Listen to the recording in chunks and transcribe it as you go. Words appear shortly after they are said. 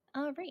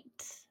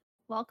right.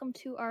 Welcome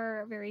to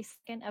our very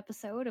second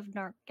episode of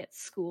Narc Gets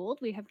Schooled.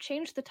 We have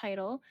changed the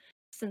title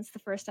since the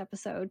first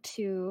episode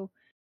to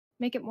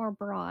make it more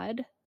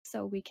broad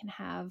so we can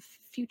have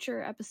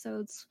future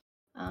episodes.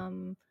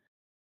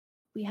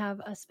 We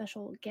have a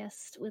special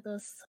guest with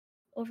us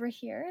over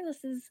here.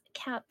 This is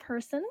Cat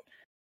Person.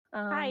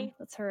 Hi.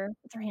 That's her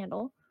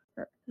handle.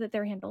 Or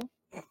their handle.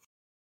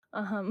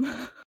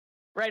 Um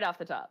Right off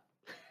the top.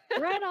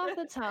 right off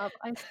the top,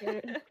 I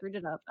screwed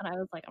it up and I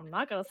was like, I'm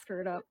not gonna screw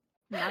it up.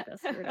 I'm not gonna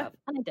screw it up.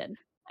 And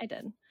I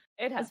did.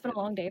 It It's been a happens.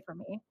 long day for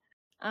me.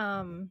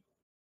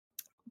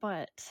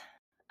 But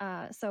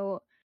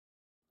so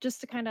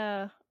just to kind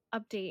of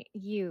update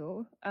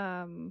you,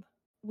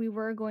 we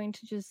were going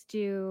to just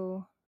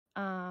do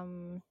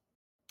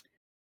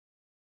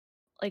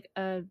like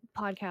a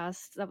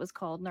podcast that was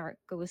called Narc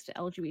Goes to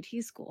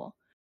LGBT School,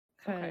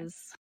 Okay.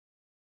 because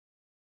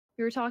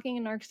we were talking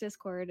in Narc's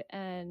Discord,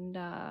 and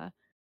I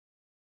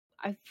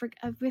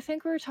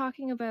think we were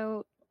talking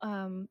about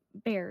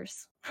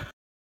bears,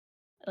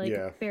 like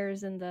Yeah.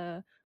 bears in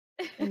the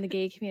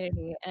gay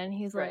community, and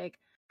he's Right. like,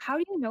 how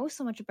do you know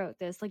so much about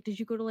this? Like, did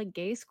you go to like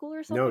gay school or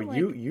No, something?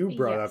 Like, you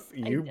brought yes, up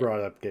I you did. brought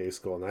up gay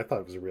school, and I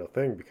thought it was a real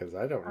thing because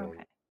I don't know.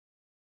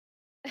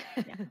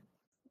 Okay.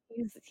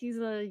 He's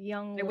a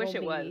young I little wish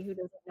it was. baby who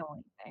doesn't know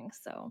anything.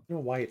 So I don't know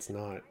why it's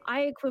not.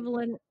 I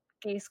equivalent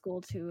gay school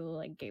to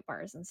like gay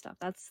bars and stuff.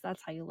 That's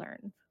how you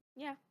learn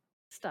Yeah.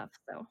 stuff.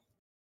 So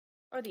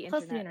Or the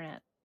plus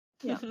internet.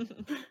 the internet.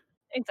 Yeah.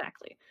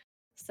 Exactly.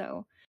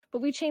 So,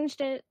 but we changed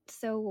it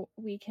so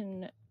we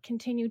can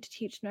continue to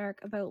teach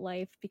Narc about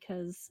life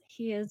because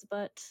he is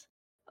but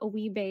a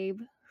wee babe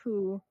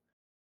who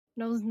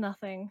knows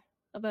nothing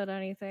about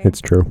anything. It's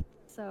true.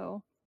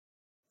 So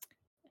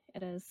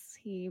it is.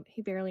 He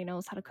barely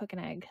knows how to cook an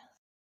egg.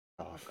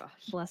 Oh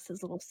gosh. Bless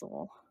his little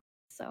soul.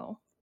 So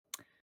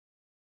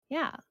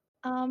yeah.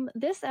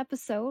 This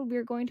episode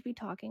we're going to be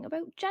talking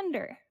about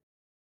gender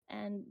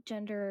and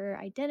gender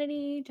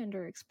identity,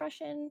 gender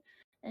expression,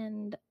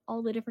 and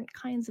all the different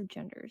kinds of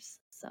genders.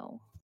 So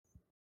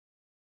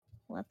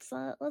let's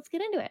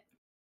get into it.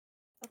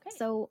 Okay.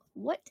 So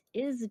what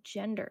is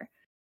gender?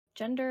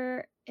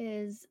 Gender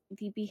is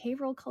the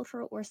behavioral,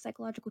 cultural, or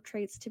psychological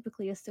traits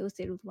typically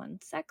associated with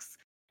one's sex,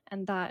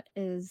 and that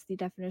is the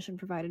definition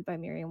provided by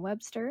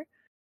Merriam-Webster.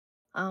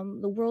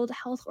 The World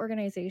Health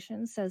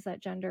Organization says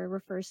that gender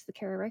refers to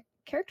the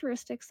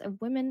characteristics of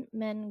women,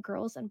 men,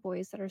 girls, and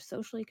boys that are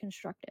socially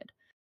constructed.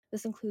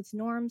 This includes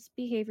norms,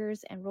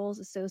 behaviors, and roles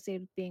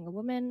associated with being a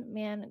woman,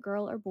 man,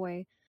 girl, or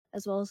boy,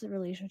 as well as the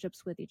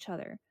relationships with each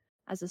other.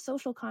 As a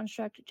social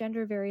construct,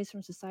 gender varies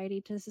from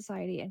society to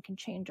society and can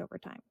change over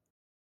time.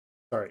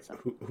 Sorry, So.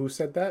 who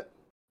said that?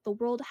 The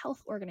World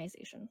Health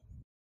Organization.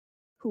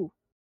 Who?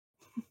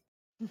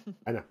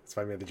 I know, that's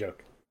why I made the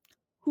joke.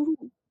 Who?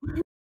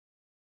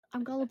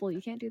 I'm gullible.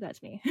 You can't do that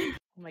to me.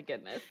 Oh my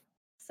goodness.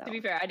 So. To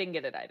be fair, I didn't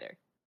get it either.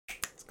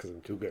 It's because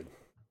I'm too good.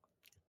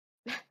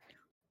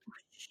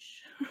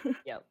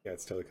 Yep. Yeah,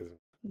 it's totally because.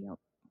 Yep.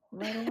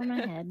 Right over my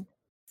head.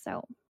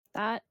 So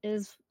that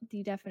is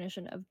the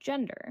definition of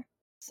gender.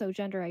 So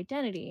gender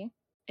identity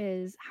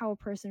is how a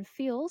person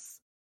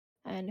feels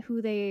and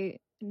who they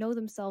know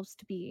themselves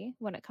to be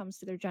when it comes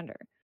to their gender.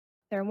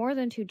 There are more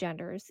than two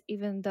genders,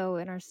 even though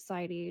in our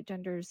society, the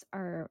genders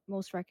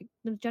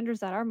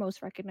that are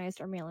most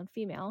recognized are male and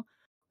female,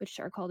 which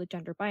are called a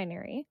gender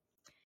binary.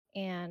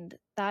 And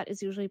that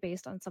is usually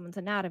based on someone's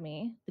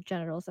anatomy, the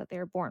genitals that they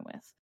are born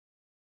with.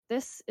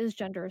 This is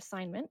gender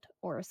assignment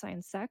or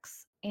assigned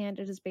sex, and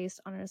it is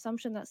based on an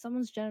assumption that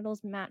someone's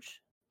genitals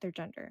match their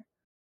gender.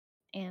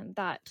 And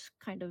that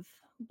kind of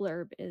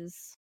blurb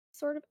is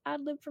sort of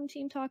ad-lib from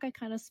Teen Talk. I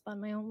kind of spun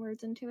my own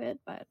words into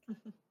it, but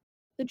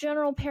the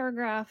general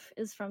paragraph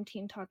is from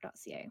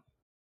teentalk.ca.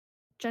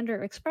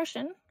 Gender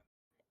expression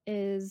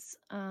is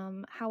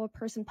how a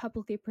person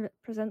publicly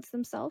presents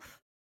themselves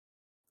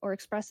or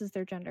expresses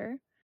their gender.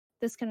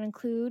 This can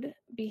include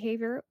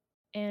behavior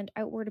and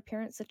outward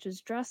appearance such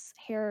as dress,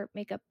 hair,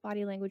 makeup,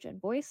 body language, and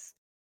voice.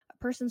 A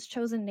person's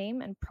chosen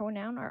name and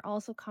pronoun are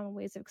also common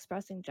ways of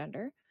expressing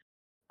gender.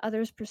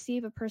 Others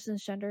perceive a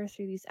person's gender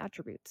through these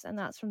attributes, and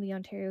that's from the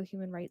Ontario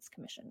Human Rights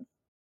Commission.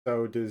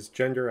 So does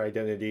gender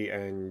identity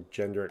and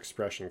gender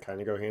expression kind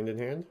of go hand in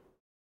hand?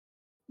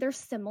 They're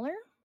similar,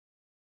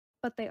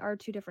 but they are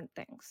two different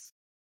things.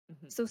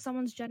 Mm-hmm. So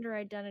someone's gender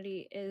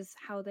identity is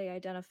how they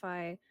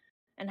identify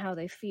and how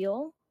they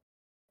feel,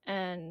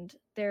 and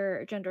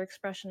their gender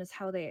expression is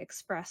how they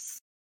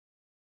express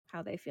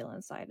how they feel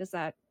inside. Is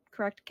that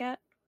correct, Kat?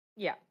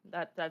 Yeah,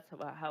 that's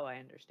how I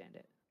understand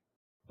it.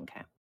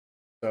 Okay.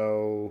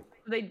 So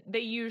they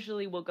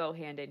usually will go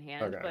hand in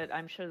hand, Okay. but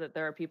I'm sure that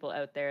there are people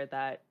out there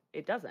that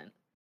it doesn't.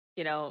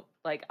 You know,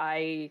 like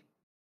I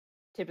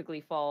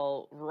typically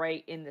fall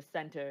right in the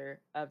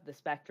center of the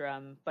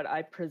spectrum, but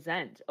I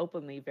present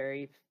openly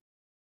very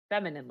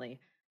femininely,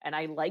 and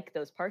I like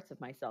those parts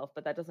of myself,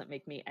 but that doesn't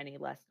make me any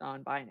less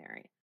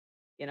non-binary,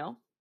 you know?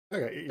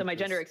 Okay. So my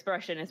gender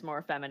expression is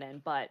more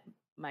feminine, but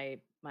my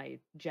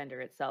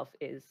gender itself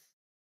is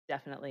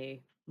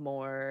definitely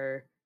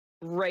more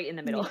right in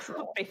the middle,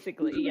 Neutral.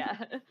 basically.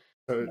 Yeah.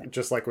 So Yeah.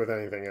 just like with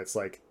anything, it's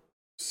like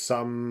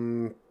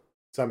some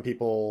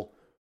people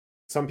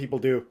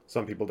do,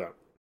 some people don't.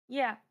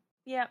 Yeah.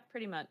 Yeah,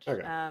 pretty much.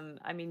 Okay.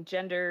 I mean,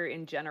 gender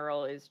in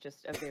general is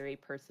just a very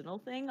personal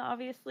thing,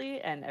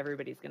 obviously, and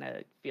everybody's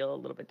gonna feel a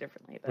little bit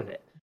differently about Mhm.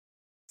 it.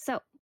 So,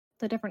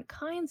 the different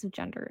kinds of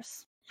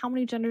genders. How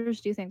many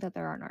genders do you think that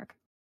there are, Narc?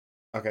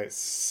 Okay,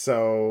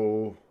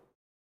 so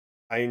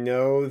I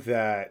know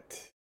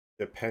that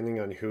depending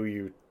on who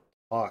you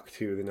talk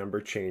to, the number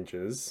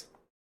changes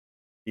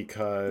Yeah.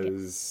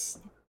 because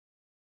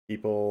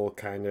people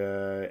kind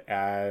of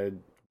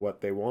add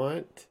what they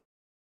want,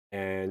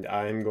 and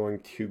I'm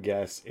going to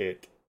guess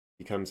it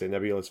becomes a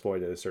nebulous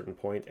void at a certain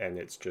point, and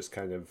it's just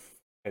kind of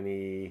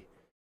any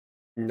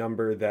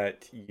number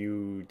that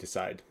you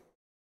decide.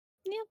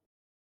 Yeah.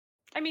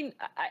 I mean,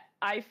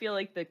 I feel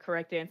like the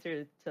correct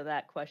answer to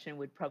that question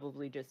would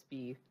probably just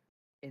be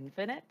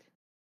infinite.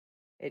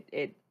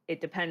 It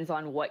depends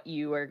on what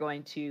you are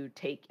going to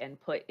take and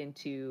put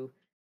into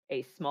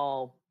a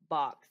small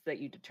box that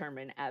you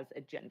determine as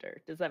a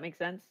gender. Does that make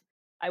sense?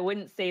 I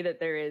wouldn't say that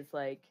there is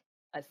like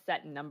a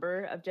set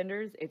number of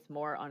genders. It's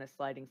more on a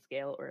sliding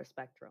scale or a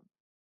spectrum.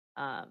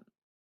 Um,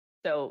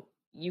 so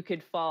you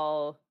could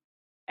fall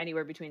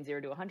anywhere between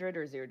 0 to 100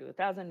 or 0 to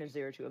 1,000 or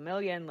 0 to a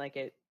million. Like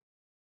it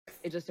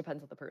just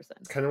depends on the person.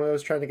 It's kind of what I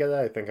was trying to get at.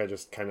 I think I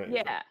just kind of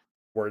Yeah,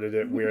 worded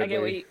it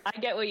weirdly. I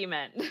get what you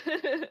meant.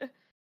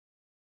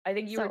 I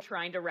think you were So,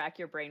 trying to rack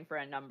your brain for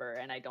a number,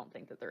 and I don't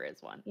think that there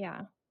is one.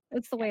 yeah,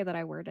 it's the Yeah. way that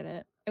I worded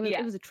it. It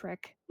Yeah. was a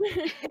trick.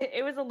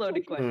 It was a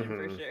loaded question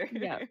for Mhm. sure.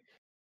 Yeah.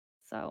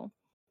 So,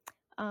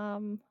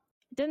 um,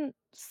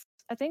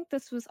 I think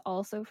this was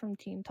also from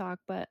Teen Talk,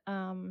 but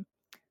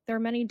there are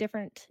many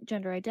different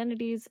gender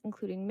identities,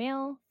 including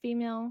male,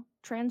 female,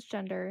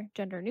 transgender,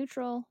 gender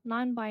neutral,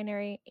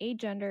 non-binary,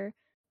 agender,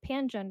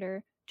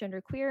 pangender,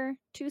 genderqueer,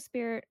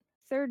 two-spirit,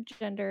 third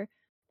gender,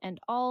 and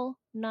all,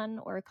 none,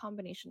 or a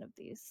combination of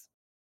these.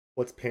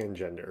 What's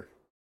pangender?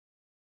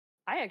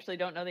 I actually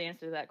don't know the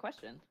answer to that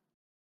question.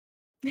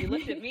 You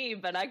looked at me,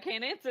 but I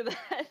can't answer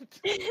that.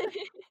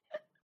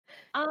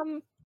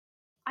 um,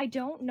 I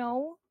don't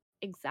know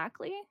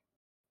exactly,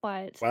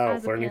 but Wow,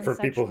 as a learning from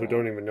people who pansexual,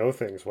 don't even know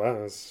things. Wow,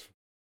 that's...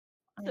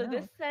 I So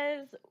this know.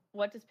 says,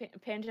 what does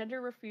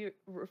pangender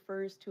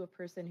refers to a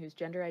person whose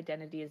gender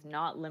identity is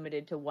not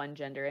limited to one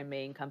gender and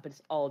may encompass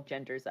all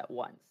genders at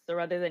once. So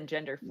rather than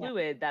gender Yeah.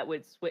 fluid, that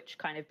would switch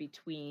kind of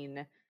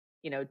between,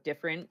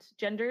 different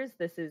genders.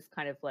 This is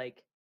kind of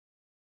like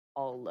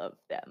all of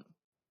them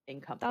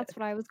encompassed. That's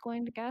what I was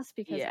going to guess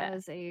because Yeah.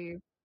 as a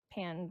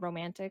pan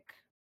romantic,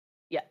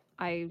 Yeah,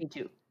 I me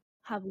too.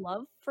 have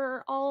love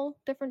for all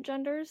different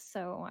genders,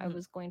 so I Mhm.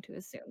 was going to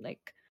assume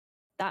like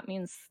that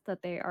means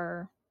that they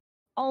are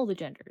all the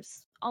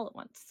genders all at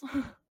once.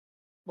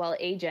 Well,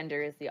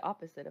 agender is the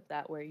opposite of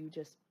that, where you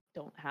just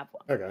don't have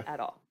one Okay. at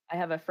all. I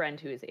have a friend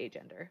who is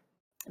agender.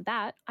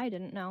 That I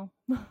didn't know.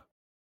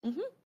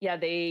 Yeah,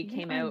 they See,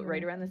 came I'm out right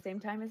learning around the things. same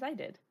time as I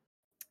did.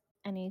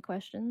 Any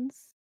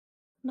questions,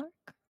 Nark?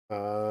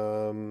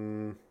 I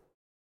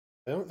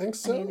don't think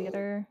Any of the so.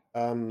 other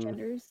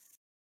genders?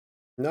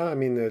 No, I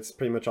mean it's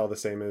pretty much all the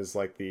same as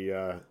like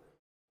the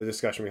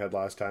discussion we had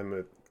last time.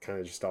 It kind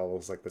of just all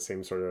is like the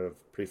same sort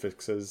of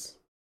prefixes.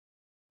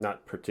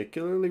 Not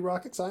particularly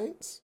rocket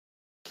science.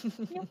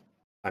 Yep.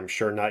 I'm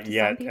sure not To some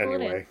yet, people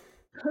it is. anyway.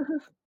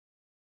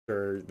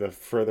 Sure, the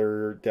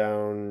further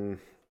down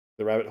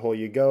the rabbit hole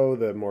you go,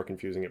 the more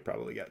confusing it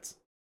probably gets.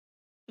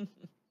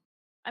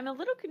 I'm a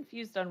little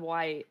confused on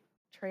why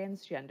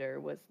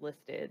transgender was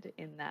listed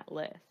in that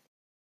list,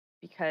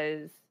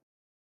 because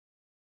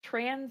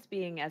trans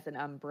being as an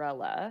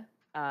umbrella,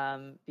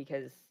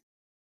 because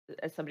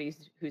as somebody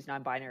who's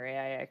non-binary,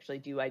 I actually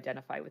do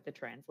identify with the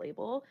trans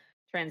label.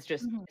 Trans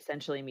just Mhm.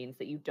 essentially means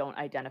that you don't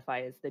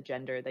identify as the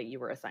gender that you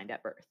were assigned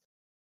at birth.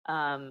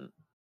 Um,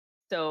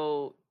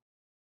 so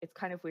it's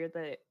kind of weird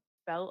that it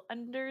fell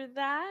under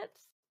that.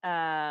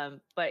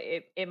 But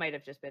it might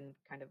have just been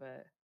kind of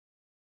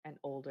an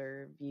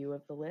older view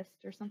of the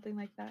list or something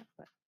like that.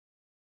 But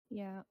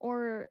Yeah,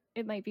 or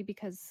it might be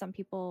because some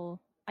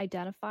people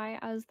identify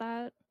as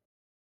that.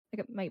 Like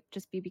it might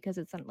just be because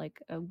it's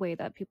like a way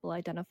that people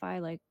identify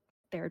like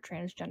they're a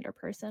transgender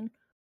person.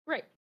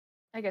 right,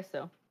 I guess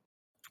so.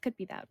 Could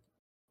be that.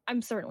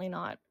 I'm certainly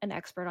not an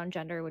expert on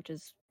gender, which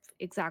is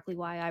exactly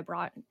why I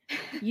brought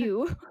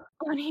you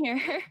on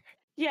here.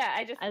 Yeah,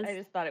 I As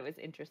just thought it was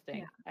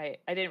interesting. I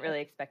didn't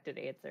really expect an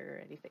answer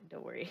or anything.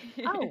 Don't worry.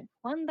 oh,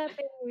 one that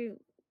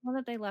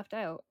they left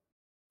out,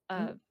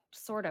 Mhm.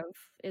 sort of,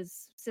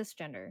 is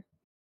cisgender.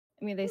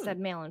 I mean, they Hmm, said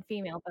male and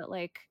female, but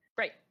like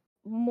right.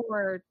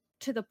 more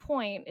to the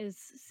point is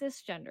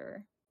cisgender,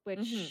 Hmm.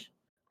 which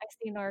I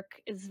see Narc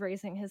is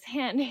raising his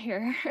hand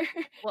here.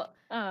 Well,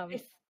 I, um,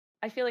 s-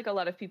 I feel like a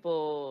lot of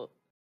people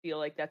feel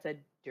like that's a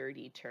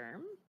dirty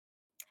term.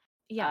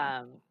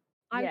 yeah, Um,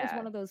 I was yeah,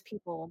 one of those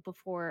people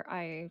before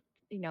I,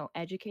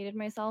 educated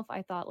myself.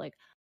 I thought like,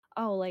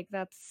 oh, like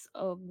that's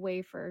a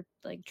way for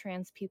like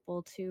trans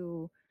people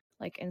to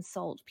like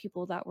insult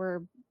people that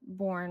were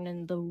born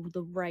in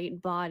the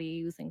right body,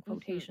 using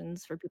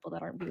quotations for people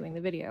that aren't viewing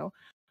the video.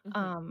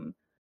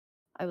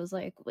 I was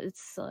like,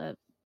 it's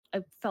I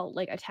felt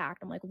like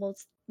attacked. I'm like, well,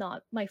 it's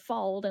not my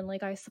fault, and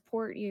like I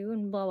support you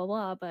and blah blah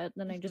blah. But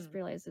then I just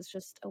realized it's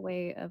just a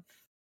way of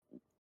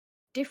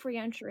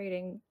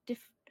differentiating.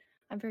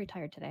 I'm very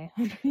tired today.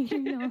 you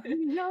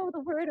know the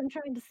word I'm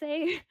trying to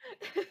say.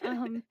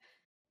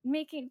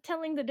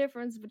 Telling the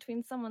difference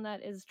between someone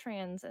that is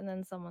trans and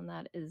then someone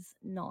that is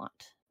not.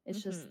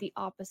 It's just the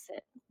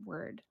opposite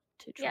word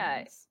to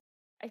trans.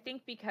 I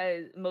think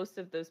because most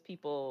of those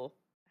people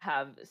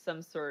have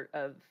some sort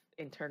of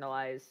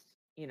internalized,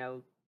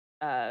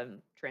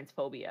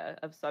 transphobia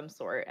of some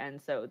sort,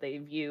 and so they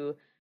view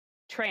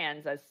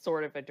trans as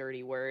sort of a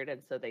dirty word,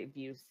 and so they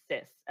view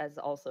cis as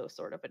also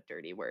sort of a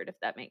dirty word, if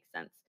that makes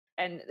sense.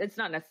 And it's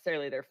not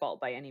necessarily their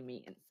fault by any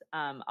means.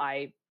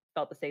 I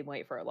felt the same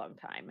way for a long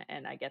time,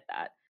 and I get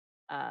that.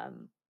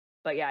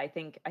 But yeah, I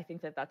think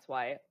that that's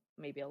why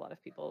maybe a lot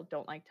of people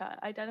don't like to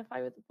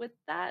identify with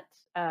that.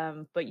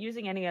 But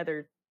using any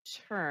other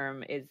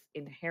term is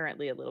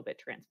inherently a little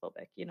bit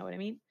transphobic. You know what I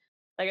mean?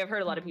 Like I've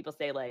heard a lot of people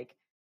say like,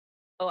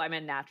 "Oh, I'm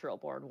a natural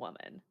born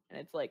woman," and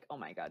it's like, "Oh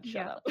my god,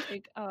 shut up!"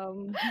 Like,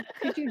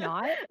 could you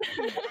not?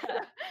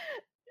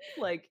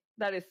 Like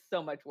that is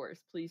so much worse.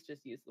 Please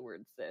just use the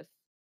word cis.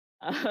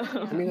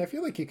 I mean, I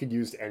feel like you could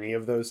use any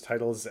of those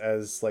titles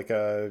as like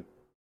a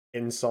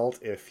insult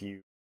if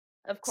you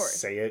of course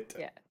say it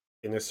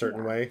in a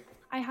certain way.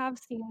 I have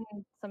seen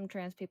some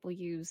trans people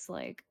use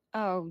like,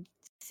 oh,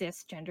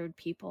 cisgendered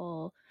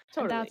people.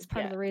 Totally. And that's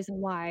part of the reason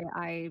why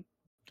I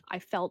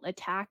felt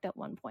attacked at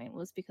one point,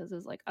 was because it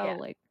was like, oh,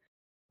 like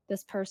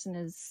this person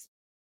is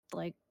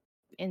like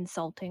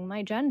insulting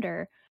my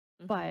gender.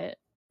 But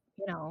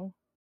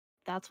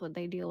that's what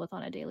they deal with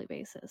on a daily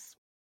basis.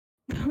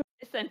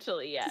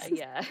 Essentially,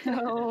 yeah.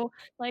 So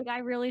like I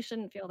really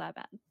shouldn't feel that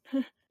bad.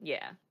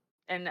 Yeah.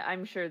 And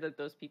I'm sure that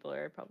those people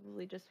are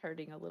probably just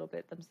hurting a little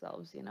bit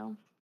themselves,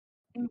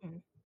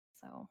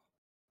 So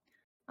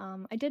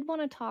I did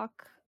want to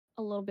talk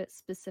a little bit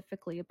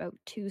specifically about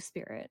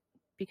Two-Spirit,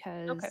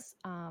 because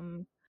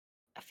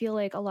I feel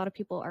like a lot of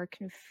people are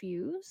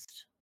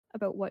confused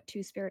about what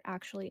Two-Spirit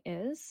actually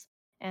is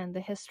and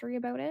the history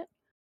about it.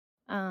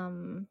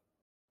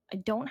 I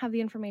don't have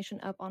the information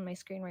up on my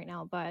screen right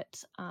now,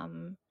 but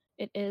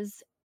it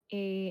is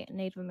a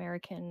Native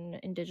American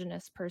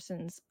indigenous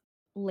person's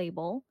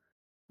label.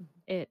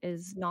 It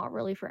is not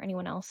really for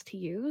anyone else to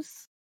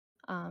use,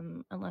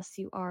 unless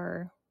you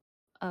are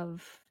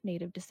of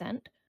Native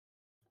descent.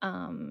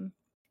 And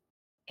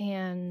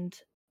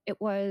it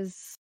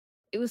was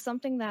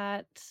something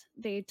that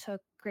they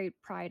took great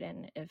pride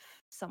in if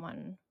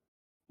someone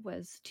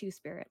was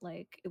Two-Spirit.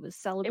 Like it was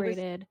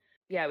celebrated.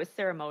 It was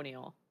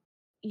ceremonial.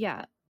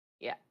 Yeah.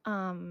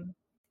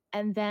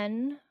 And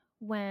then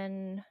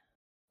when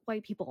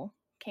white people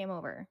came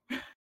over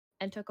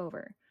and took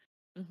over,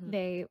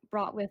 they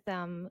brought with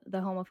them the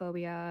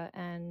homophobia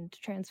and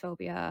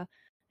transphobia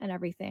and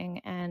everything,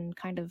 and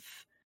kind of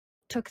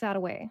took that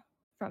away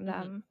from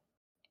them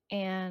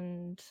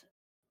and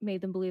made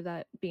them believe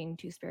that being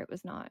Two-Spirit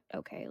was not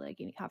okay. Like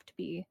you have to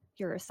be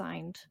your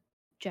assigned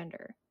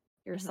gender,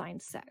 your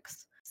assigned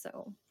sex.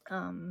 So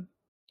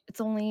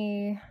it's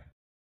only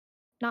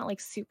not like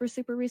super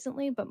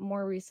recently, but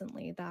more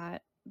recently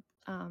that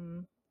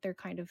they're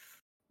kind of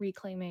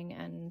reclaiming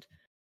and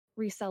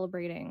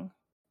re-celebrating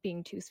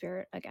being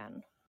Two-Spirit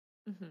again.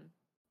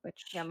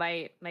 Which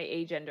my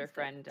agender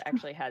friend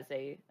actually has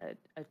a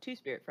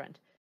Two-Spirit friend.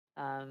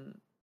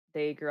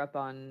 They grew up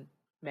on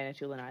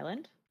Manitoulin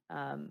Island,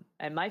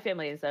 and my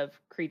family is of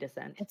Cree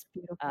descent. It's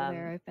beautiful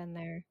there. I've been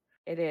there.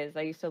 It is.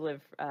 I used to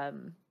live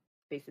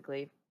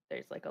basically.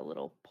 There's like a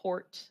little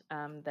port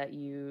that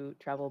you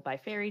travel by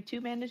ferry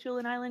to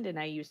Manitoulin Island, and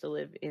I used to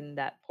live in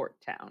that port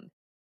town.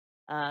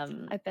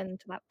 I've been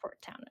to that port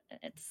town.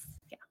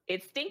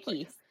 It's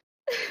stinky.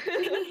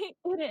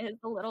 It is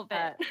a little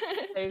bit.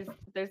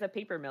 There's a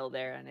paper mill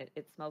there, and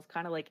it smells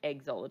kind of like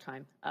eggs all the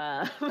time.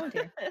 Oh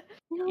dear.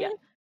 Yeah.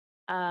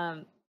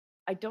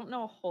 I don't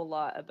know a whole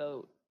lot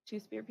about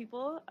Two-Spirit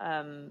people,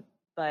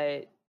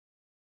 but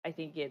I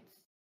think it's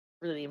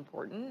really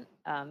important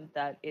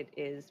that it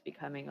is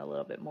becoming a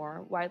little bit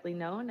more widely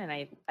known, and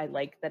I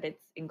like that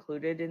it's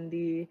included in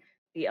the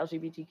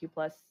LGBTQ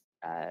plus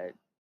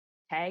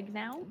tag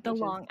now. The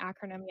long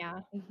acronym,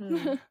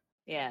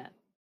 yeah.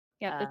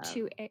 The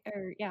two,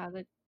 or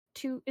the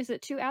two. Is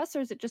it 2S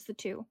or is it just the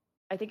 2?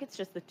 I think it's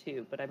just the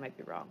 2, but I might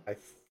be wrong. I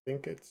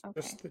think it's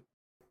just the.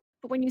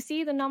 But when you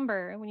see the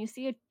number, when you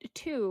see a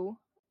 2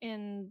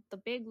 in the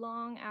big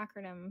long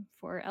acronym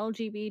for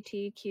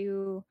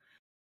LGBTQ,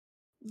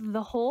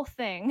 the whole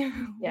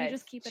thing, we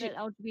just keep it at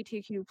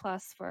LGBTQ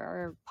plus for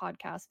our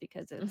podcast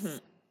because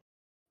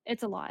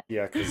it's a lot.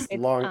 Yeah, because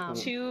long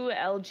 2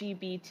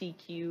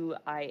 LGBTQIAP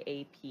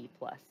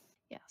plus.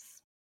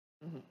 Yes.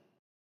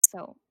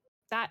 So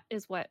that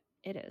is what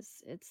it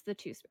is. It's the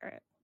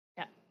Two-Spirit.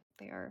 Yeah.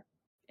 They are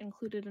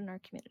included in our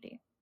community.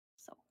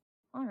 So,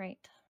 all right.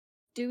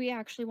 Do we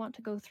actually want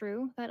to go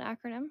through that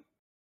acronym?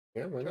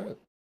 Yeah, why not?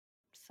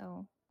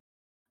 So,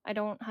 I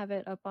don't have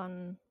it up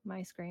on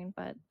my screen,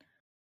 but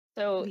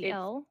So the it's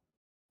L.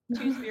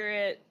 Two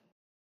Spirit.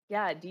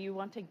 Yeah, do you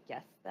want to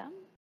guess them?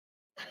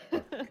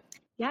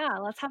 Yeah,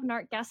 let's have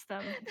Nark guess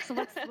them. So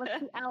what's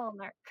the L,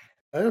 Nark?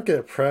 I don't get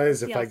a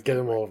prize if Yeah, I get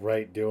them Sandwich. all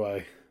right, do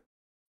I?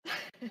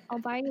 I'll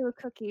buy you a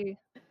cookie.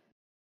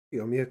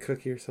 You owe me a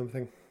cookie or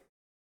something?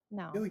 I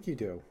No. feel like you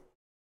do.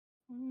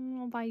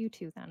 I'll buy you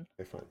two then.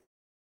 Okay, fine.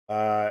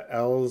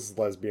 L's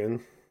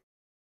lesbian.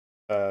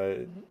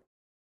 Mhm.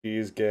 G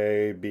is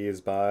gay. B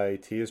is bi.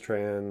 T is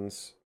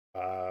trans.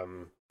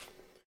 A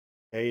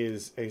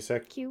is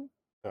asexual. Q.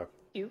 Oh,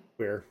 Q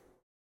queer.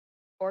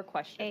 or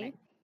questioning.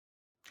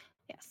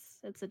 Yes,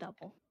 it's a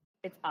double.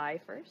 It's I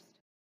first.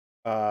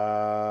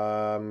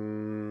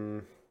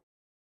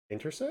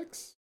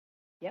 Intersex?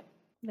 Yep.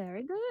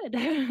 Very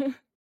good.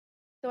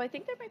 So I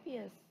think there might be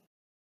a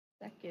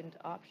second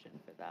option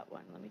for that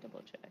one. Let me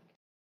double check.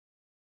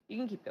 You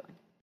can keep going.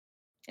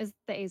 Is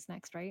the A's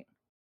next, right?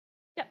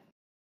 Yep.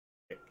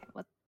 Okay,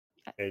 what?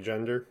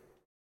 Agender?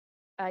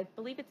 I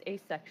believe it's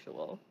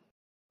asexual.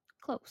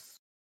 Close.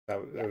 That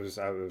Yeah. was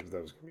gonna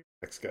be my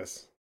next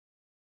guess.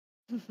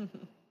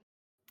 And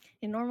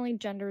normally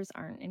genders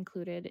aren't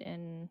included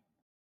in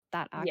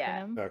that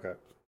Yeah. acronym. Okay.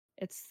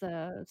 It's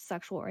the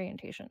sexual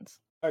orientations.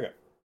 Okay.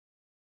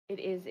 It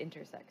is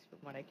intersex from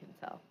what I can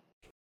tell.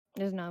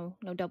 There's no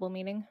double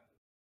meaning.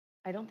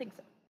 I don't think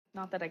so.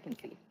 Not that I can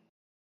see.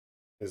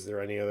 Is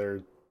there any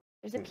other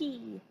There's a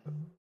P.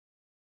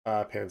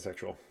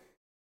 pansexual?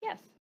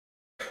 Yes.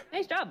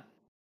 Nice job.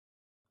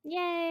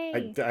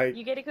 Yay!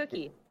 You get a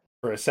cookie.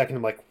 For a second,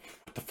 I'm like,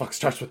 what the fuck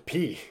starts with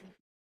P?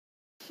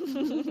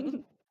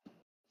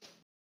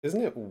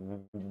 Isn't it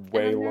And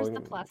way then there's long?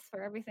 the plus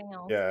for everything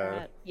else Yeah.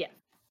 that Yes.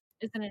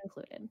 isn't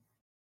included.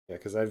 Yeah,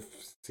 because I've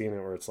seen it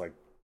where it's like,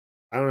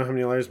 I don't know how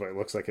many letters, but it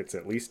looks like it's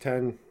at least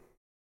 10.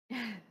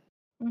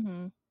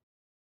 Mm-hmm.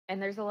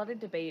 And there's a lot of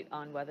debate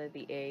on whether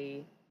the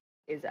A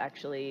is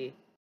actually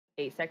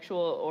asexual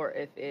or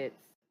if it's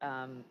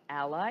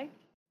ally.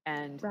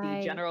 And the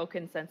Right. general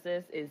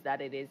consensus is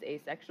that it is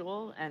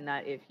asexual, and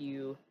that if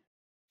you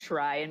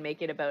try and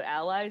make it about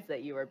allies,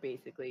 that you are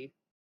basically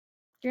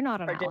You're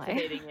not an ally.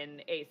 participating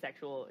in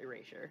asexual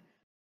erasure.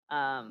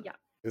 Yeah.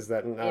 Is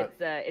that not?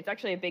 It's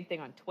actually a big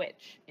thing on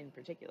Twitch in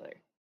particular.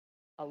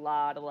 A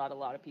lot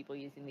of people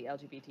using the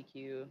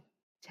LGBTQ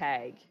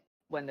tag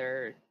when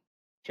they're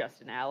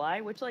just an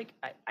ally, which like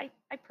I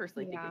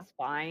personally think Yeah. is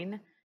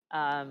fine.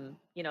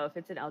 If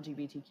it's an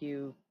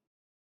LGBTQ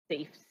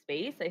safe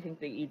space, I think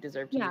that you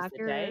deserve to Yeah, use the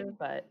tag.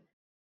 But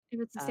if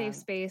it's a safe um,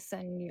 space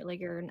and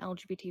you're an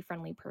LGBT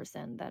friendly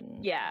person, then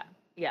yeah,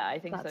 I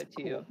think so that's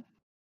too. cool.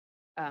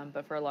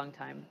 But for a long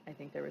time, I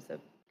think there was a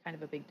kind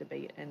of a big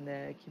debate in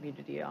the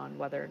community on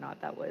whether or not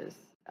that was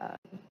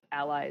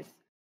allies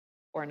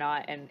or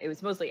not, and it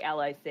was mostly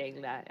allies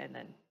saying that, and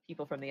then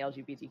people from the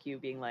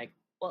LGBTQ being like,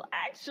 "Well,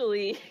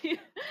 actually,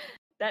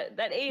 that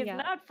A is Yeah.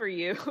 not for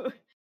you."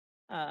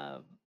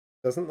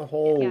 Doesn't the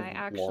whole Yeah, I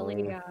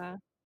actually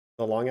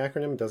the long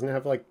acronym doesn't it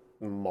have like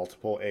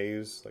multiple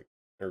A's, like,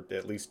 or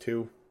at least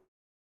two?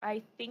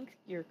 I think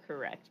you're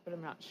correct, but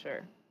I'm not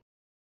sure.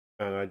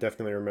 I don't know, I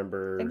definitely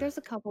remember. I think there's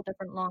a couple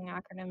different long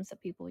acronyms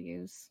that people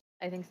use.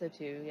 I think so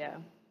too. Yeah.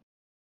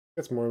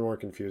 It's more and more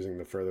confusing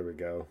the further we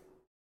go.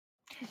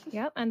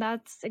 Yep, and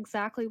that's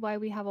exactly why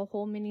we have a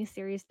whole mini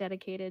series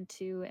dedicated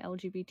to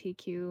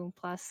LGBTQ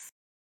plus.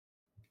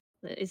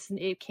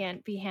 It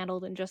can't be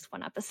handled in just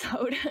one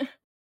episode.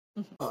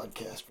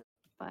 Podcast.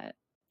 But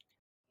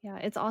yeah,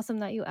 it's awesome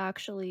that you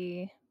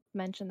actually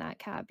mentioned that,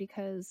 Kat,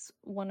 because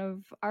one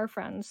of our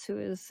friends who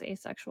is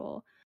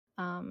asexual,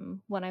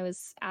 when I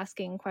was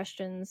asking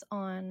questions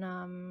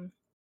on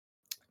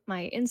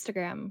my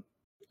Instagram,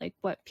 like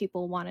what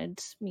people wanted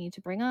me to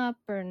bring up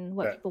and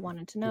what people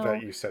wanted to know.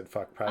 That you said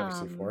fuck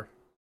privacy for.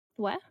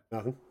 What?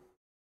 Nothing.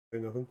 Say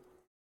nothing.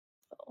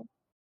 So,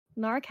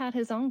 Nark had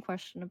his own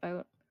question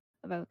about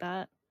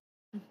that.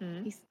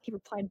 Mm-hmm. He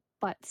replied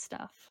butt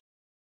stuff.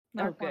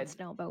 Oh, Nark good. wants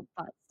to know about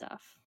butt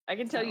stuff. I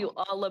can tell you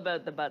all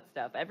about the butt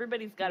stuff.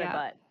 Everybody's got a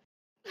butt.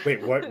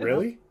 Wait, what?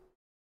 Really?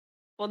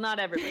 Well, not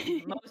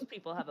everybody. Most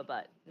people have a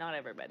butt. Not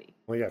everybody.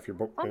 Well, yeah. If you're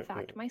born. Fun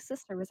fact: my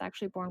sister was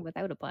actually born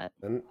without a butt.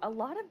 Then A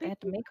lot of I had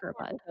to people make her a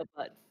born butt. without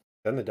butts.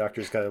 Then the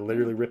doctor's got to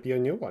literally rip you a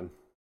new one.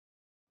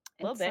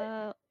 Little It's bit.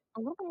 a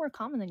little bit more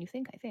common than you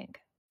think. I think.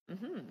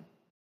 Mm-hmm.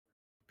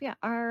 But yeah,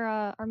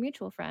 our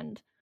mutual friend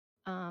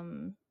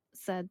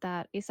said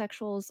that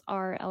asexuals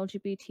are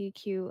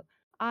LGBTQIA2S+.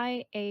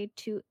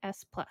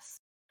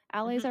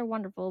 Allies are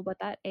wonderful, but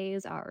that A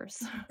is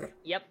ours.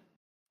 Yep.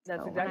 That's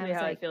So, and exactly was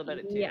how I like, feel about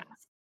it too. Yes.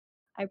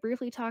 I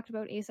briefly talked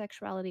about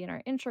asexuality in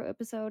our intro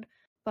episode,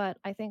 but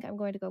I think I'm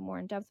going to go more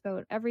in depth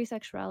about every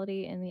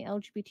sexuality in the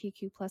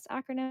LGBTQ plus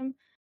acronym.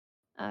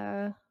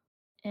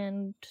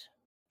 And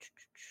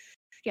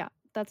yeah,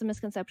 that's a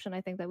misconception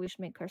I think that we should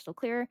make crystal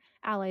clear.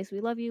 Allies, we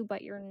love you,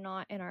 but you're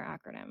not in our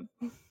acronym.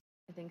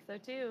 I think so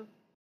too.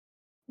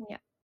 Yeah.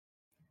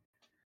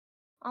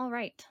 All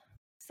right.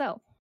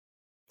 So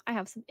I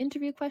have some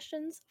interview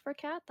questions for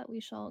Kat that we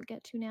shall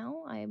get to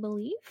now, I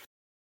believe.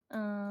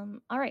 All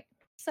right.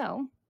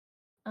 So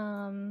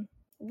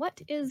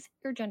What is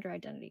your gender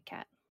identity,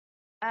 Kat?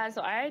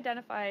 So I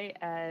identify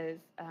as,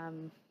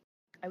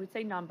 I would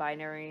say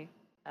non-binary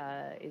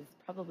is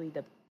probably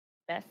the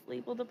best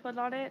label to put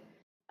on it.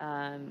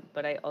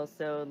 But I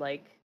also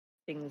like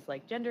things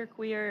like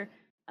genderqueer,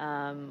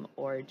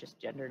 or just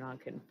gender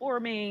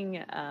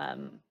non-conforming.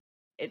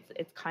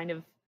 It's kind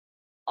of,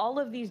 all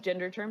of these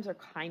gender terms are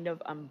kind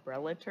of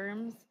umbrella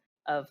terms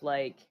of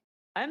like,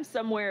 I'm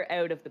somewhere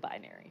out of the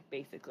binary,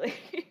 basically.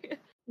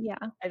 Yeah.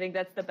 I think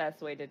that's the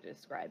best way to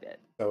describe it.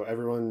 So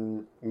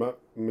everyone,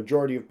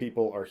 majority of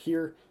people are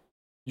here.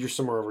 You're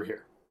somewhere over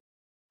here.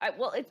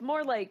 Well, it's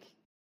more like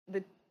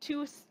the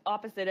two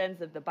opposite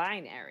ends of the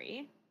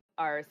binary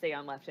are, say,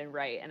 on left and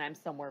right, and I'm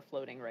somewhere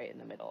floating right in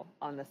the middle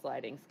on the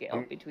sliding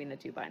scale between the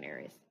two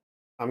binaries.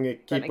 I'm going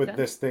to keep with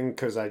this thing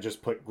because I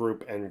just put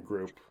group and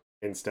group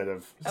instead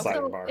of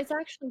sidebar. It's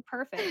actually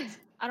perfect.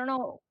 I don't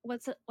know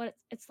what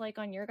it's like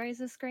on your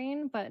guys'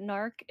 screen, but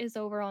Narc is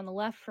over on the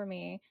left for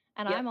me,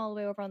 and I'm all the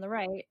way over on the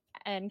right,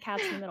 and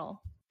Kat's in the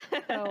middle.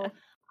 So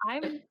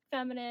I'm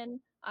feminine,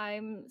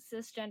 I'm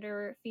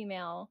cisgender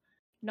female,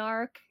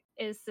 Narc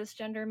is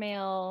cisgender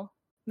male,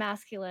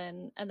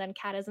 masculine, and then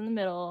Kat is in the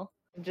middle.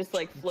 Just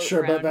like floating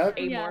around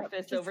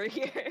amorphous over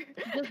here.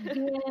 Just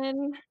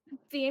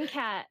being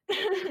Kat.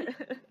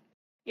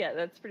 Yeah,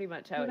 that's pretty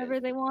much how whatever it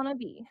is. They want to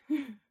be.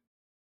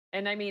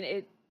 And I mean,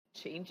 it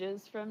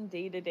changes from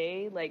day to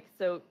day. Like,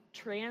 so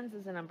trans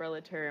is an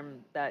umbrella term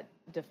that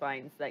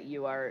defines that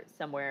you are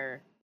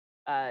somewhere,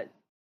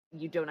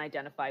 you don't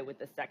identify with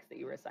the sex that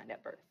you were assigned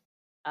at birth.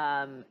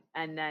 And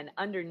then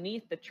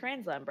underneath the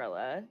trans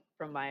umbrella,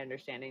 from my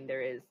understanding,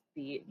 there is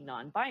the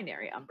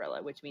non-binary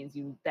umbrella, which means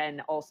you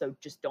then also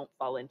just don't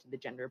fall into the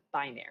gender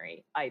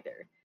binary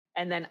either.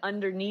 And then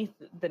underneath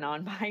the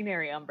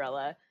non-binary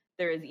umbrella,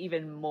 there is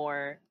even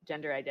more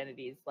gender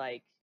identities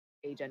like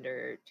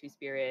agender,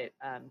 two-spirit,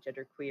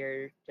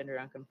 genderqueer, gender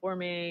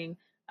nonconforming.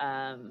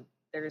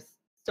 There's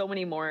so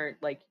many more,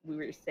 like we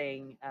were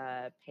saying,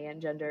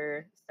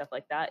 pangender, stuff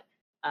like that.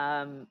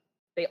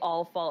 They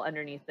all fall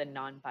underneath the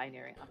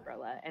non-binary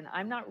umbrella, and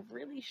I'm not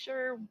really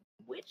sure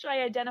which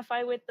I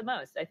identify with the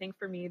most. I think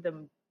for me,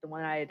 the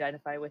one I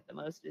identify with the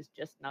most is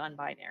just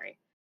non-binary.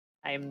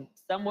 I'm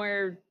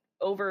somewhere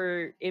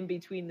over in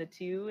between the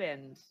two,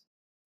 and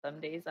some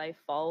days I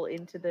fall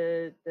into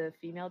the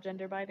female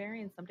gender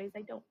binary, and some days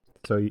I don't.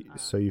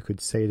 So you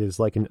could say it is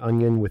like an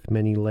onion with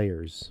many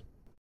layers.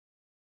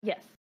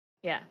 Yes.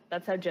 Yeah,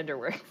 that's how gender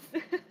works.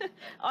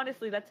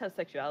 Honestly, that's how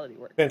sexuality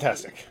works.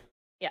 Fantastic.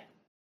 Yeah.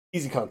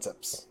 Easy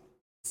concepts.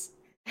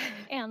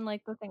 And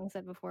like the thing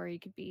said before, you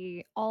could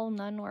be all,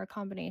 none, or a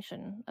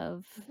combination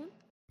of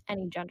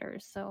any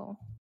genders. So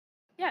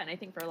yeah, and I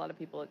think for a lot of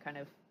people, it kind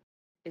of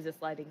is a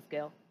sliding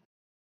scale.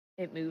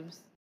 It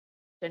moves.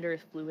 Gender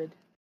is fluid.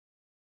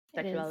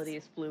 Sexuality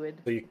is fluid.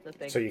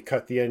 So you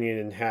cut the onion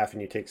in half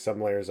and you take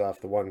some layers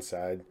off the one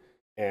side,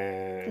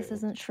 and this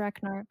isn't Shrek,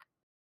 Narc.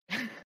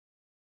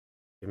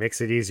 It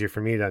makes it easier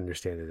for me to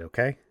understand it,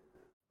 okay?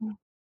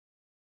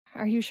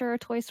 Are you sure a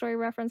Toy Story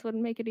reference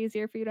wouldn't make it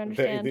easier for you to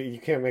understand? You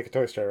can't make a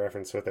Toy Story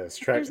reference with this.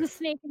 There's a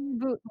snake in your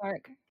boot,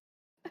 Mark.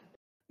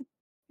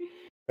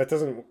 That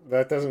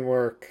doesn't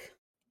work.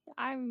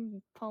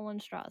 I'm pulling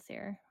straws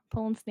here.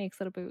 Pulling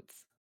snakes out of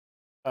boots.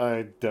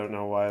 I don't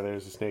know why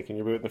there's a snake in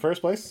your boot in the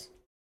first place.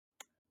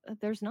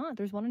 There's not.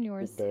 There's one in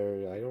yours.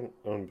 I don't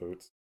own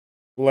boots.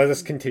 Let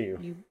us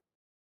continue.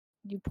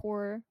 You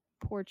poor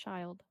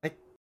child.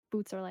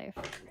 Boots are life.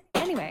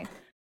 Anyway,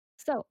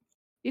 so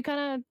you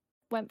kind of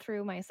went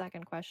through my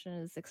second question,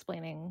 is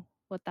explaining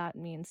what that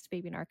means to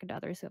Baby Narc and to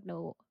others who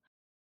have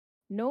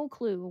no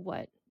clue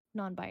what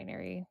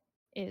non-binary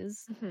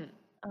is.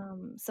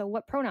 So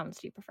what pronouns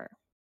do you prefer?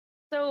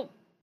 So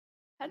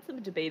I had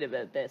some debate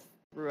about this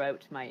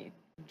throughout my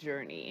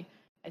journey.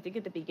 I think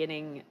at the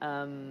beginning,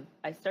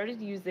 I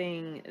started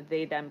using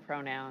they, them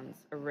pronouns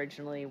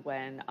originally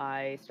when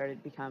I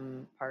started to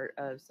become part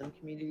of some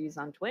communities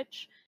on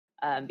Twitch,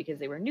 because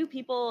they were new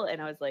people,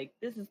 and I was like,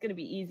 this is going to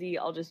be easy.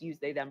 I'll just use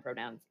they, them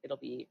pronouns. It'll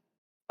be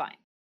fine.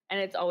 And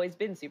it's always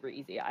been super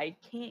easy. I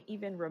can't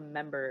even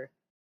remember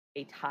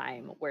a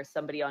time where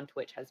somebody on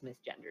Twitch has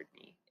misgendered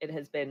me. It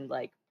has been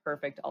like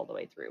perfect all the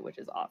way through, which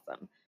is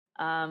awesome.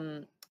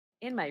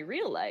 In my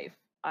real life,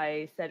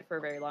 I said for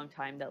a very long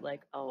time that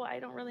like, oh, I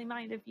don't really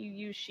mind if you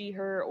use she,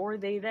 her, or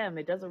they, them.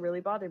 It doesn't really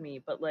bother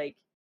me. But like,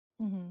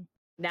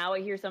 now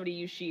I hear somebody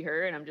use she,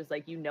 her, and I'm just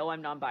like,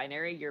 I'm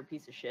non-binary. You're a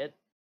piece of shit.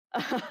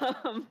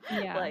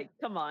 Like,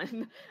 come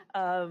on.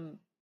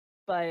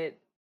 But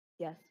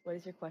yes, what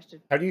is your question?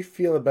 How do you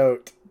feel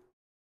about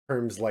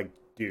terms like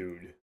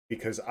dude?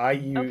 Because I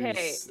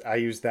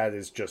use that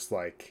as just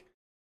like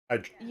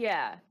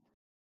yeah.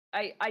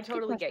 I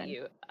totally get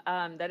you.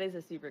 That is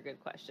a super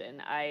good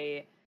question.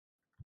 I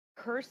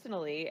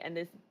personally, and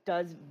this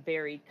does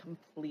vary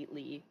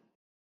completely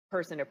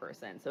person to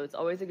person, so it's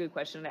always a good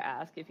question to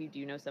ask if you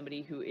do know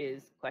somebody who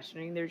is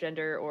questioning their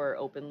gender or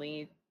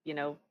openly,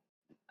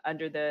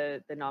 under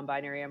the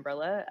non-binary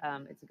umbrella.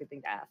 It's a good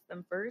thing to ask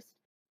them first,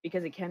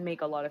 because it can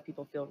make a lot of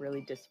people feel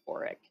really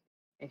dysphoric.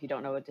 If you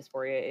don't know what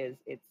dysphoria is,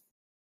 it's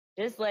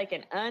just like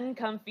an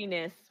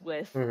uncomfiness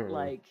with Mhm.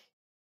 like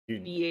You,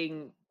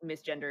 being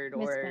misgendered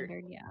or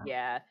Misgendered, yeah.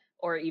 yeah,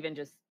 or even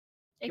just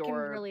It can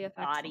your really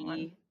affect someone.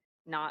 body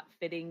not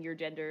fitting your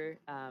gender.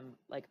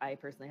 Like I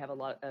personally have a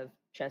lot of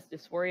chest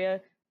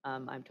dysphoria.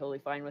 I'm totally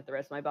fine with the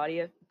rest of my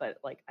body, but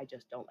like I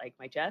just don't like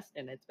my chest,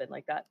 and it's been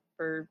like that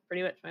for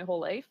pretty much my whole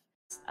life.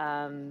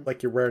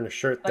 like you're wearing a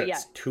shirt But yeah,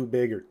 that's too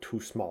big or too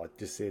small.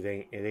 It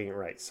ain't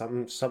right.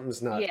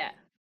 Something's not yeah,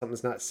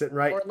 sitting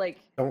right. or like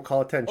Don't call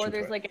or attention to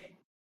there's it. like a,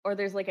 or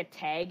there's like a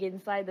tag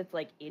inside that's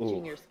like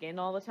itching Ooh. your skin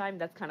all the time.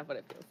 That's kind of what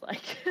it feels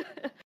like.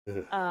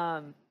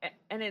 Ugh.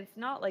 And it's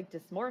not like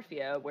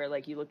dysmorphia where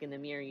like you look in the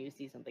mirror and you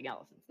see something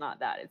else. It's not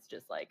that. It's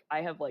just like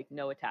I have like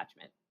no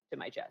attachment to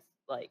my chest.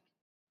 Like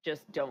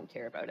just don't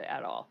care about it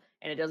at all.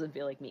 And it doesn't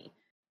feel like me.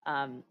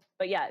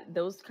 But yeah,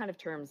 those kind of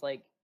terms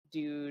like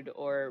dude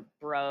or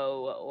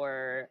bro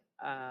or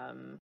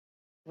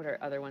what are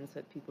other ones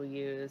that people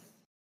use?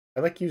 I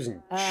like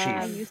using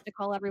I chief. used to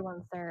call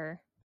everyone sir.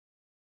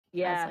 As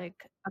Yeah, like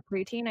a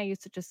preteen, I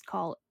used to just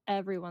call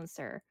everyone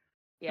sir.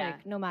 yeah.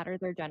 Like no matter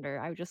their gender,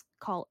 I would just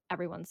call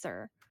everyone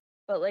sir.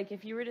 But like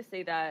if you were to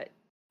say that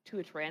to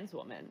a trans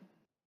woman,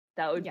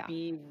 that would Yeah.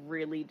 be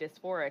really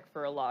dysphoric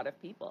for a lot of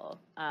people.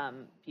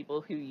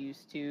 People who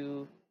used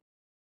to,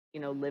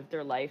 live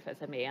their life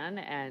as a man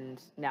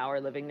and now are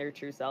living their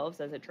true selves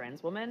as a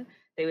trans woman,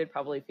 they would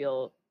probably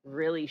feel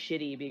really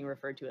shitty being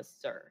referred to as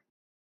sir,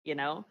 you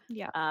know?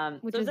 Yeah. So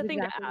Which it's is a thing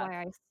to exactly ask.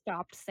 why I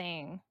stopped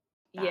saying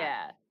that.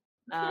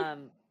 Yeah.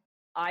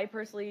 I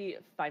personally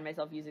find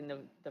myself using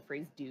the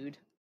phrase dude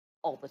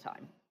all the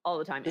time. All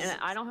the time. And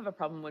I don't have a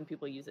problem when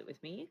people use it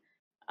with me.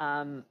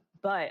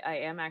 But I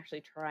am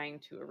actually trying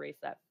to erase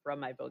that from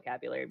my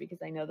vocabulary because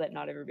I know that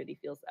not everybody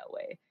feels that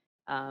way.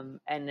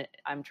 And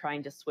I'm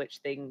trying to switch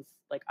things.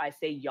 Like I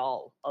say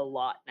y'all a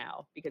lot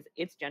now because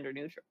it's gender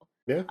neutral.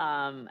 Yeah.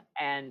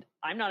 And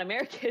I'm not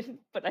American,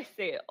 but I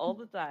say it all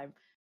the time.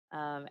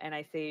 And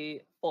I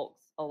say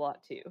folks a lot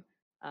too,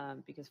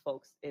 because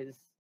folks is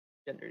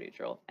gender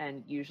neutral.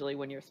 And usually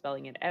when you're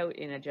spelling it out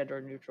in a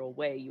gender neutral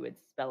way, you would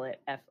spell it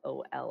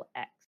FOLX.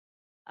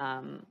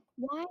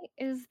 Why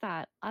is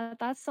that?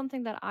 That's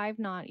something that I've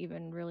not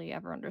even really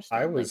ever understood.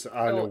 I Like, was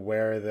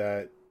unaware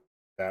that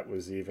that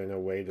was even a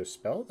way to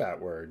spell that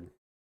word.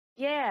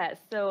 yeah,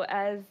 so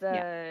as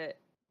Yeah.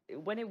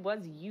 when it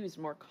was used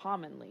more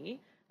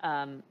commonly,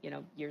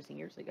 years and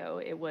years ago,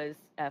 it was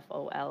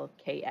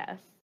FOLKS,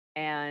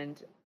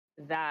 and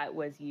that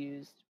was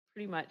used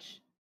pretty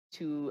much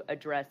to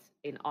address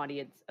an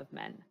audience of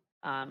men,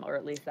 or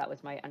at least that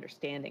was my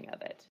understanding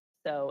of it.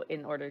 So,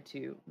 in order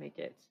to make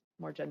it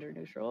more gender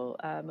neutral,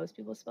 most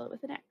people spell it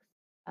with an X.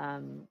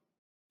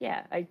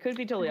 Yeah, I could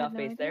be I totally had off no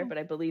base there, idea. but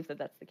I believe that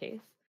that's the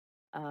case.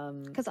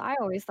 Because I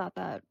always thought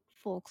that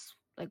folks,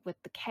 like with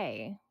the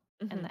K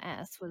and Mhm. the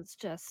S, was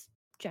just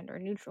gender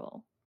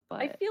neutral.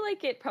 I But feel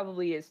like it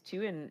probably is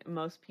too, and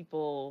most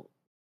people,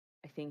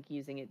 I think,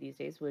 using it these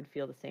days would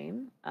feel the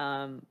same.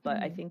 But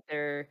I Mhm. think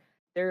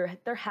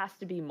there has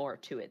to be more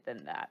to it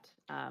than that.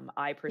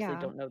 I personally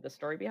yeah, don't know the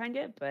story behind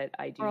it, but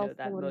I do or know else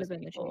there that wouldn't have most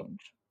been the people,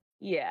 change.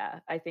 yeah,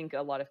 I think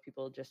a lot of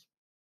people just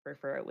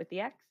prefer it with the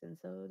X, and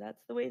so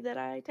that's the way that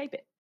I type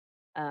it.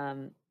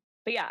 Um,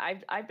 but yeah,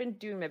 I've been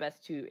doing my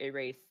best to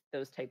erase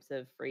those types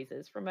of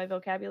phrases from my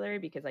vocabulary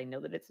because I know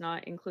that it's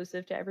not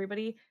inclusive to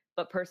everybody.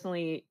 But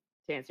personally,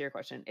 to answer your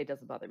question, it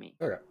doesn't bother me.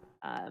 Okay.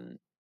 Um,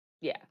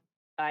 yeah,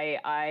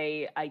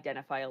 I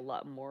identify a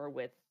lot more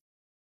with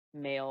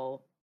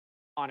male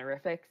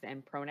honorifics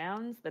and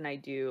pronouns than I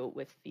do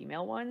with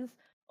female ones,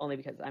 only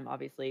because I'm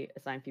obviously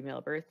assigned female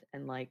at birth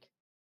and like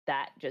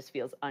that just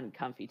feels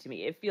uncomfy to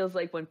me. It feels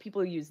like when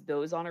people use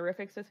those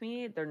honorifics with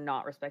me, they're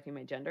not respecting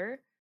my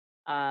gender.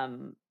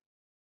 Um,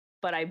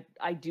 but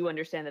I do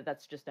understand that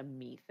that's just a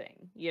me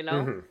thing, you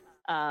know?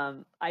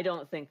 Mhm. I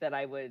don't think that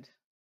I would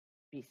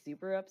be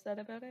super upset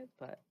about it,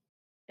 but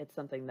it's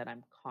something that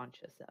I'm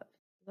conscious of.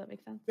 Does that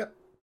make sense? Yep.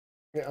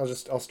 Yeah,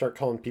 I'll start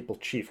calling people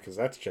chief because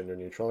that's gender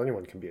neutral.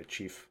 Anyone can be a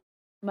chief.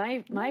 My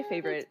Yeah, there's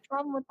favorite, a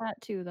problem with that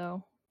too,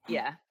 though.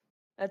 yeah,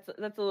 that's a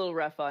little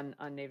rough on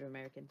Native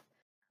Americans,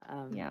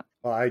 Yeah.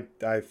 Well,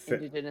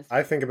 indigenous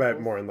I think about it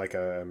peoples. more in like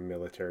a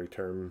military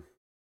term.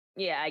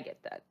 Yeah, I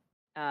get that.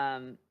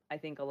 I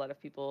think a lot of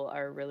people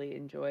are really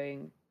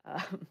enjoying.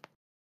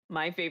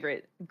 My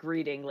favorite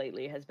greeting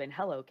lately has been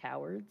 "Hello,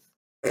 cowards."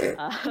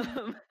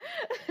 Um,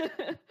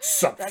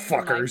 Sup, that's been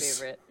my fuckers.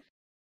 favorite.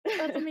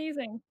 That's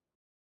amazing.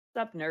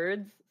 Sup,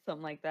 nerds,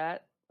 something like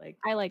that. Like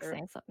I like they're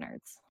saying sup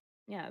nerds.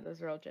 yeah,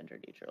 those are all gender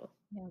neutral.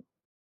 Yeah.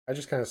 I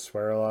just kind of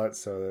swear a lot,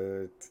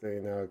 so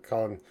that,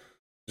 calling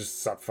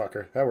just sup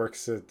fucker. That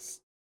works.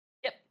 It's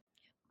Yep,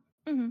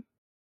 Mm-hmm.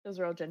 those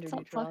are all gender Sup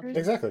neutral fuckers. options.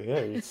 exactly, yeah.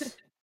 It's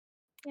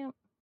Yeah.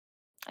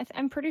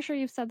 I'm pretty sure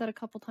you've said that a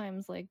couple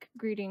times, like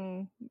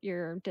greeting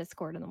your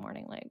Discord in the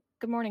morning, like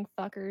 "Good morning,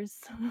 fuckers."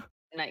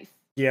 Nice.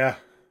 yeah,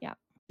 Yeah.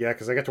 yeah.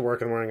 Because I get to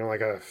work in the morning. I'm like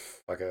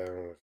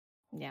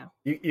Yeah.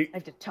 you I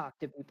have to talk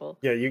to people.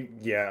 yeah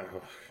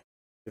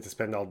get to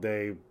spend all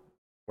day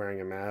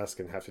wearing a mask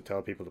and have to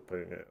tell people to put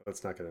it.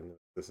 Let's not get into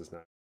this. This is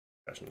not.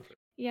 discussion.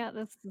 Yeah,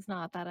 this is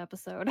not that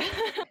episode.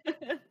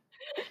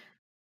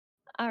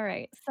 All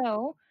right.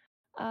 So,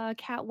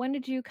 Kat, when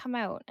did you come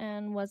out?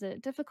 And was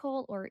it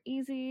difficult or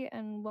easy?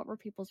 And what were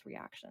people's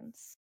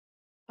reactions?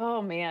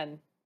 Oh man.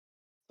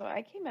 So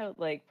I came out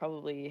like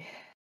 4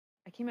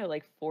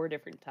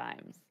 different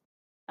times.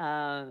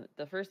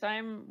 The first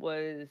time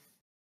was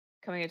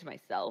coming out to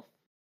myself,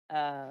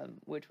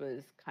 which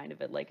was kind of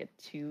like a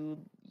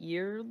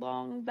 2-year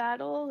long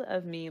battle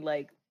of me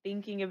like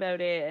thinking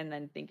about it and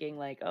then thinking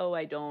like, oh,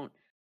 I don't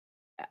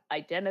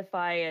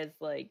identify as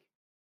like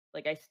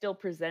I still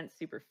present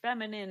super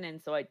feminine,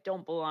 and so I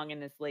don't belong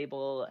in this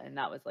label, and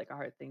that was like a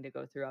hard thing to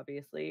go through,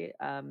 obviously.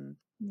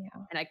 Yeah.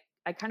 And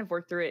I kind of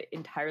worked through it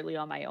entirely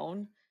on my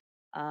own.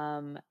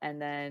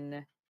 And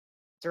then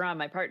Duran,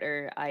 my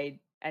partner, I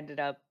ended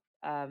up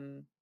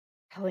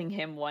telling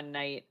him one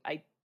night.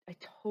 I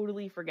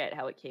totally forget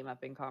how it came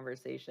up in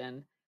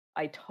conversation.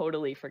 I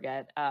totally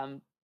forget.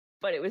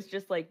 But it was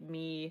just like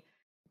me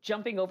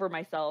jumping over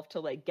myself to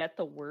like get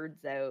the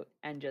words out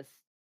and just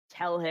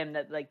tell him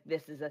that like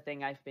this is a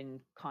thing I've been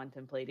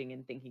contemplating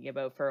and thinking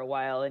about for a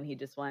while. And he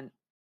just went,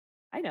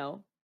 I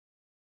know.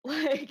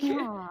 Like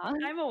Aw,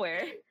 I'm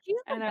aware. he's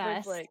the And I was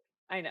best. like,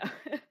 I know.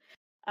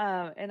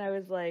 And I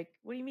was like,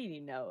 what do you mean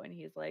you know? And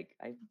he's like,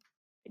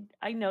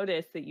 I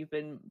noticed that you've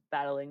been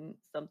battling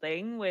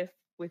something with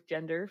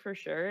gender for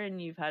sure,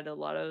 and you've had a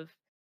lot of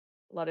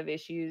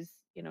issues,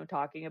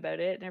 talking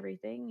about it and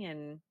everything.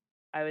 And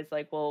I was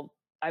like, well,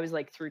 I was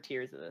like through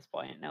tears at this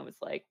point, and I was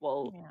like,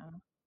 well, Yeah.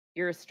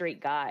 you're a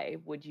straight guy.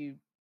 Would you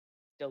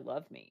still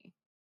love me?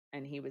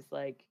 And he was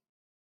like,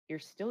 you're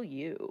still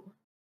you.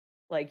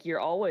 Like you're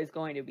always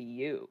going to be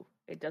you.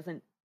 It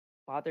doesn't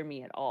bother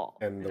me at all.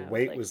 And the I was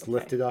weight like, was okay.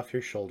 lifted off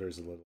your shoulders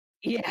a little.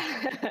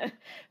 Yeah,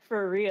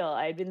 for real.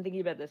 I'd been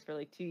thinking about this for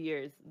like 2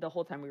 years, the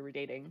whole time we were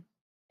dating.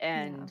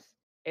 And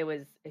it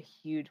was a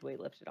huge weight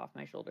lifted off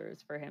my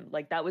shoulders for him.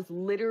 Like that was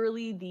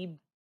literally the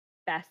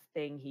best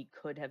thing he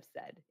could have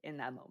said in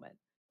that moment.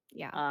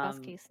 Yeah.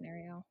 Best case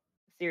scenario.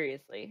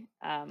 Seriously.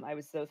 I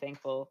was so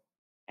thankful.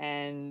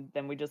 And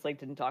then we just like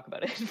didn't talk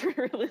about it for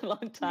a really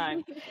long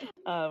time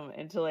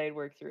until I had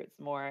worked through it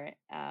some more.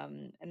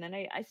 And then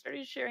I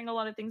started sharing a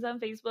lot of things on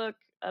Facebook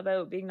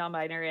about being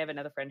non-binary. I have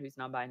another friend who's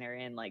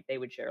non-binary, and like they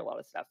would share a lot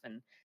of stuff,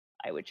 and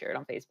I would share it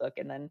on Facebook.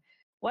 And then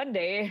one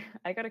day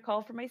I got a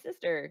call from my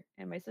sister,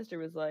 and my sister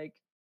was like,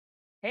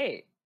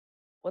 hey,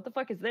 what the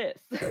fuck is this?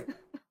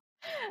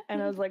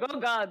 And I was like, oh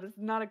God, this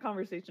is not a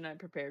conversation I'm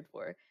prepared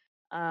for.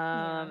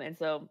 And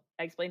so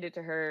I explained it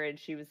to her, and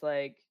she was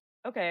like,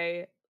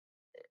 okay,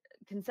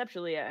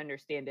 conceptually I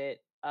understand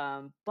it,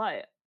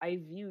 but I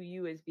view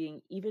you as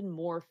being even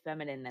more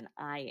feminine than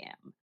I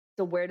am.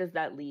 So where does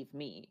that leave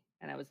me?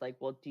 And I was like,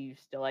 well, do you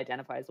still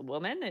identify as a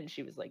woman? And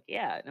she was like,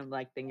 yeah. And I'm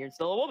like, then you're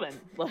still a woman.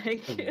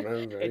 Like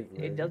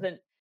it doesn't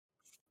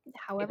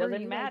However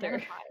you matter.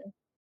 identify.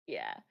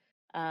 Yeah.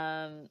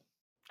 And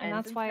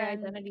that's since why then,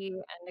 identity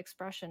and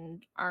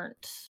expression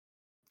aren't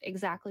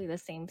exactly the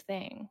same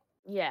thing.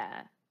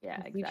 Yeah,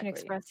 exactly. You can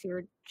express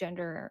your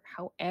gender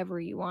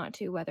however you want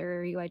to,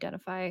 whether you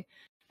identify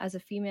as a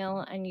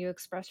female and you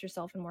express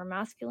yourself in more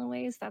masculine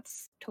ways,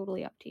 that's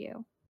totally up to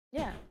you.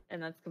 Yeah,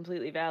 and that's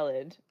completely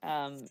valid.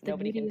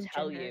 Nobody can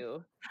tell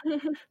you.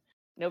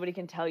 Nobody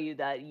can tell you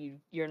that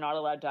you're not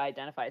allowed to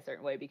identify a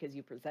certain way because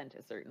you present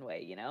a certain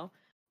way, you know?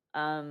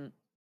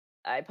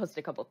 I posted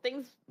a couple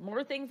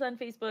more things on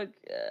Facebook.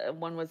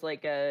 One was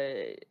like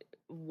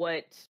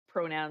what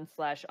pronouns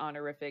 /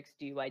 honorifics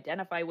do you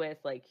identify with?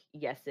 Like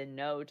yes and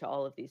no to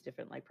all of these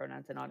different like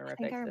pronouns and honorifics.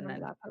 I think I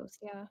remember that post,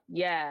 yeah.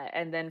 Yeah,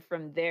 and then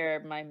from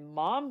there, my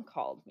mom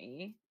called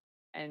me,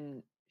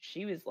 and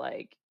she was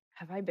like,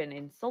 have I been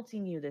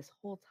insulting you this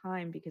whole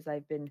time because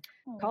I've been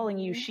calling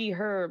you she,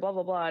 her, blah,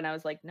 blah, blah. And I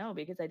was like, no,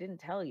 because I didn't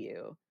tell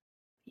you.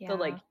 Yeah. So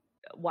like,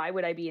 why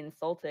would I be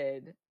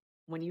insulted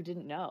when you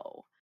didn't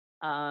know?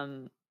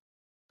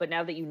 But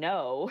now that you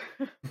know,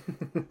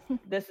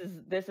 this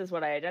is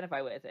what I identify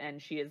with. And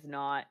she has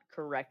not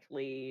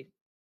correctly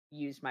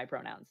used my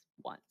pronouns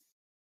once.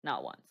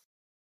 Not once.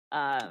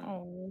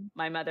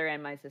 My mother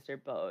and my sister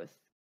both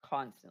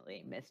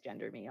constantly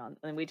misgender me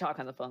and we talk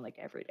on the phone like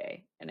every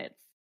day, and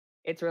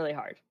it's really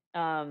hard.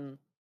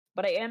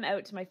 But I am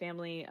out to my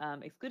family,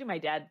 excluding my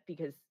dad,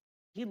 because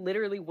he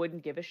literally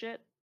wouldn't give a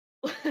shit.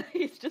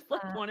 He's just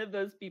like one of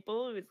those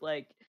people who's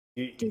like,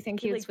 do you think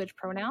he would switch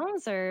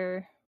pronouns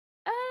or?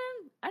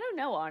 I don't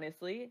know,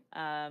 honestly.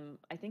 I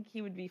think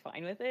he would be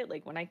fine with it.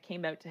 Like when I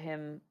came out to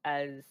him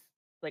as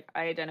like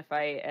I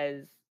identify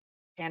as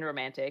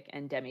panromantic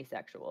and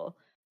demisexual.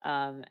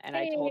 And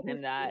I told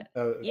him that.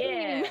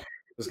 Yeah.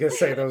 I was gonna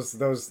say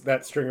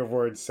that string of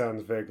words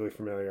sounds vaguely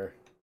familiar.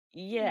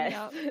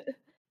 Yes.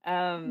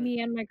 Yep.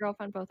 Me and my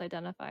girlfriend both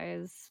identify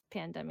as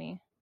pandemi.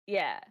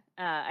 Yeah.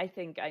 I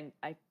think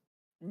I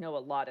know a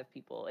lot of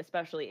people,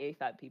 especially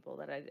AFAB people,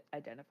 that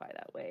identify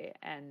that way.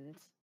 And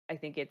I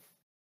think it's,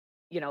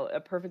 a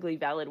perfectly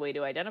valid way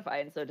to identify.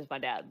 And so does my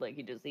dad. Like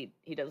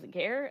he doesn't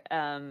care.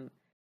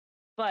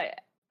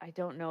 But I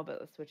don't know about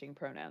the switching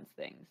pronouns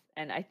things.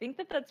 And I think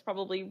that that's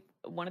probably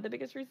one of the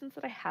biggest reasons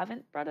that I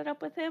haven't brought it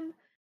up with him.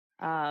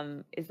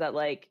 Is that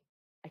like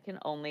I can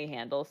only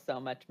handle so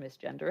much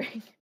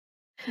misgendering.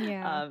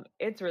 Yeah.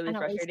 It's really And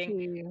at least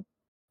frustrating.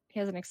 he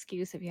has an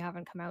excuse if you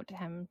haven't come out to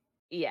him.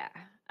 Yeah.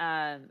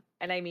 And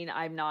I mean,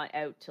 I'm not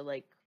out to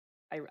like,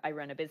 I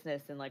run a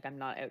business and like I'm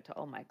not out to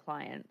all my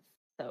clients.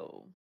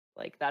 So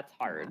like that's Yeah.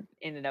 hard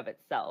in and of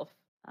itself.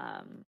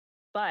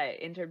 But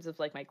in terms of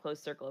like my close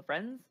circle of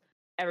friends,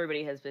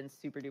 everybody has been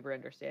super duper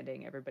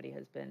understanding. Everybody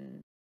has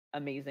been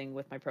amazing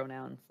with my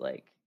pronouns,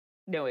 like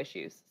no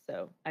issues.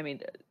 So, I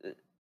mean,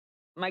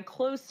 my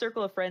close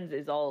circle of friends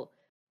is all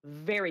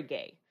very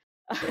gay.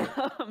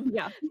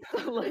 Yeah.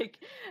 So like,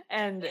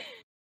 and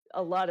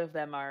a lot of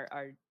them are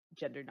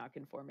gender not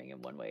conforming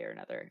in one way or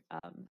another.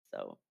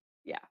 So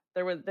yeah,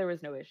 there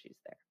was no issues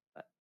there,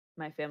 but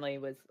my family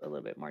was a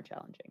little bit more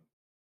challenging.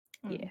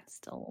 Yeah,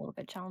 Still a little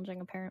bit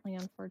challenging, apparently,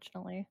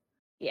 unfortunately.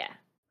 yeah, I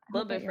a little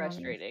hope that bit your mommy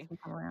frustrating. can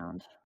come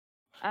around.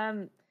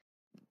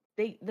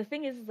 The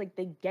thing is like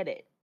they get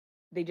it.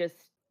 They just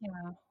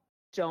Yeah.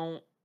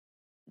 don't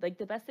like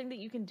the best thing that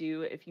you can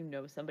do if you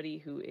know somebody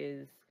who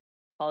is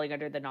falling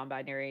under the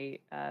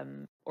non-binary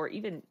or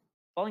even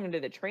falling under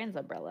the trans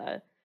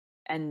umbrella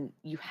and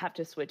you have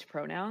to switch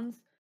pronouns,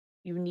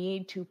 you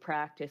need to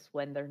practice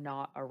when they're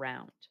not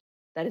around.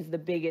 That is the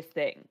biggest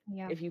thing.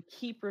 Yeah. If you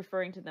keep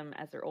referring to them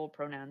as their old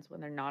pronouns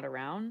when they're not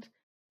around,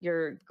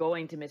 you're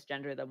going to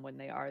misgender them when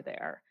they are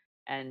there.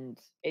 And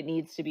it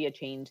needs to be a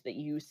change that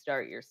you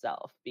start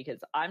yourself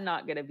because I'm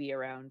not going to be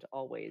around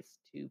always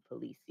to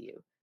police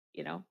you,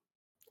 you know?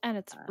 And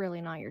it's Uh,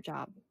 really not your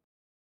job.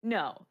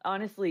 No,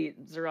 honestly,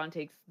 Zeron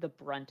takes the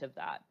brunt of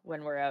that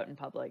when we're out in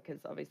public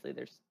because obviously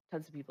there's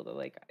tons of people that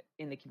like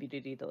in the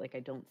community that like I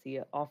don't see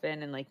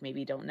often and like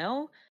maybe don't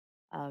know.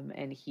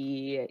 And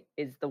he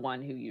is the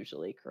one who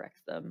usually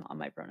corrects them on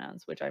my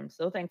pronouns, which I'm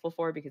so thankful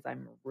for because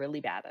I'm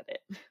really bad at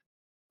it.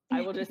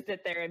 I will just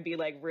sit there and be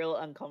like real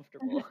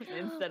uncomfortable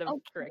instead of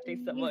correcting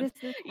Okay, someone.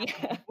 this is Yeah.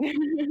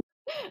 happening.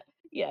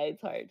 Yeah,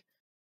 it's hard.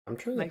 I'm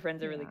trying My to,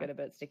 friends are really Yeah. good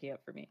about sticking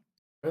up for me.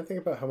 trying to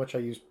think about how much I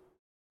use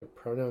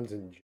pronouns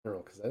in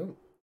general because I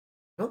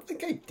don't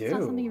think I It's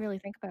not something you do. really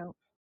think about.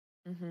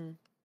 Mm-hmm.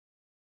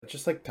 It's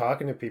just like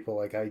talking to people.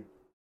 Like I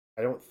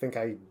don't think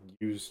I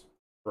use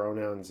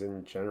pronouns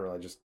in general. I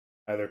just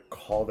either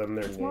call them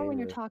their It's more when name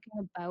you're or talking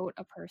about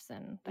a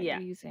person that Yeah.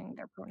 you're using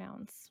their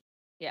pronouns.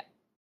 Yeah.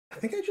 I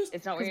think I just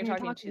It's not when Because you're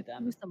when you're talking to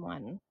talking them. to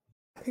someone,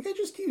 I think I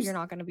just use you're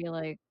not going to be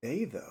like,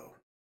 they though.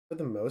 For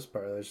the most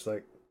part, it's just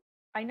like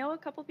I know a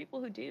couple people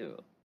who do.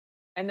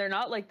 And they're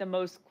not like the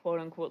most quote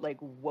unquote like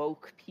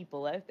woke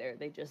people out there.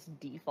 They just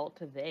default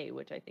to they,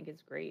 which I think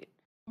is great.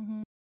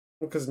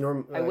 because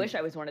I wish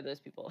I was one of those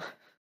people.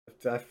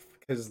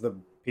 because the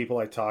people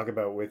I talk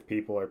about with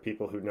people are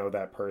people who know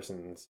that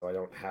person, so I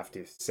don't have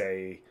to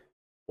say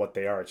what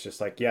they are. It's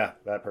just like, yeah,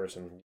 that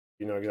person.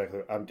 You know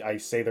exactly. I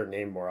say their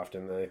name more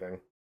often than anything.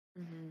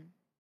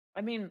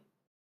 I mean,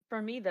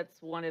 for me, that's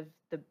one of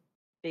the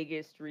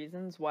biggest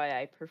reasons why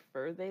I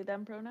prefer they,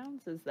 them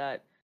pronouns is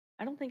that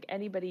I don't think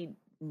anybody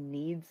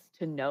needs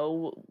to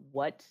know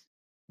what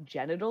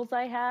genitals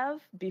I have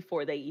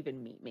before they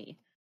even meet me.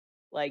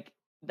 Like,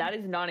 that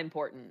is not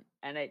important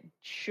and it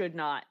should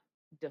not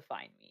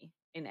define me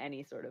in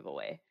any sort of a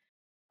way.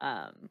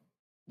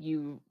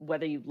 You,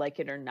 whether you like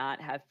it or not,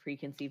 have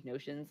preconceived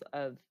notions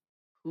of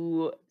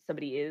who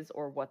somebody is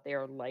or what they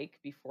are like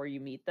before you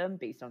meet them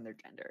based on their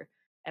gender.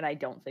 And I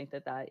don't think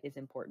that that is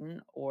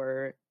important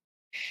or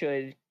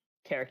should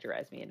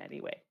characterize me in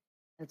any way.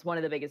 That's one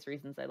of the biggest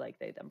reasons I like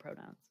they, them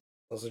pronouns.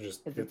 Also,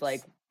 just Because it's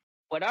like,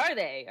 what are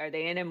they? Are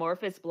they an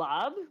amorphous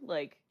blob?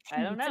 Like,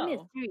 I don't it's a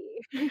know.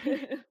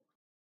 mystery.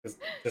 it's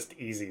just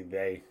easy.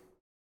 They.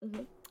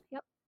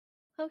 Yep.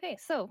 Okay,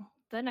 so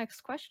the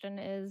next question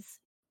is,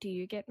 do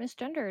you get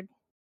misgendered?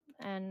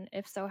 And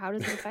if so, how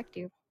does it affect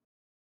you?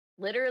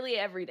 Literally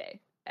every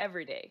day.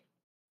 Every day.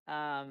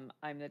 I'm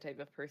the type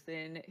of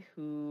person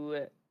who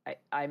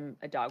I'm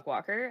a dog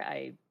walker.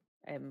 I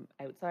am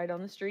outside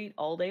on the street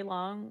all day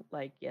long.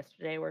 Like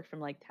yesterday, I worked from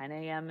like 10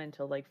 a.m.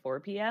 until like 4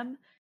 p.m.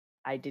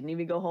 I didn't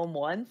even go home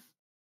once.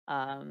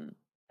 I'm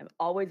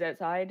always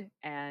outside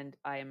and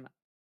I'm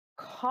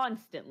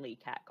constantly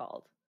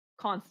catcalled.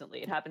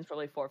 Constantly. It happens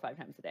probably 4 or 5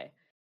 times a day.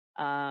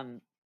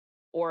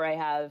 Or I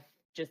have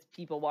just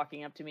people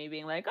walking up to me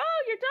being like,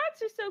 "Oh, your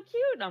dogs are so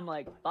cute." And I'm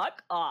like,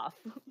 "Fuck off.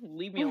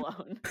 Leave me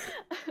alone."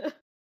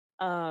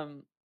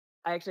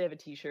 I actually have a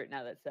t-shirt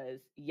now that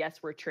says, "Yes,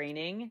 we're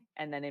training,"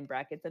 and then in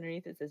brackets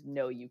underneath it says,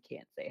 "No, you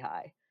can't say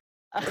hi."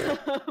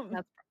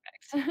 That's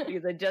perfect.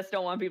 Because I just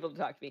don't want people to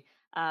talk to me.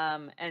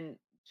 And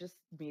just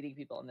meeting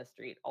people on the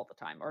street all the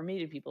time or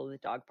meeting people in the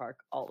dog park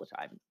all the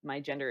time. My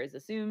gender is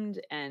assumed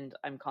and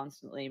I'm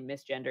constantly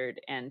misgendered.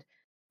 And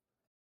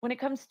when it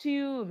comes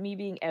to me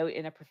being out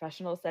in a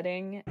professional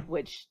setting,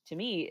 which to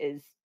me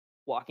is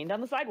walking down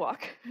the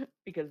sidewalk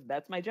because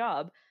that's my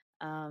job,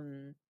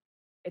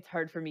 it's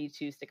hard for me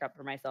to stick up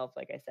for myself,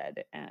 like I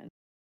said, and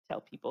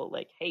tell people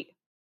like, "Hey,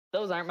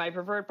 those aren't my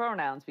preferred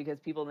pronouns," because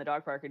people in the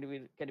dog park are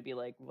going to be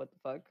like, "What the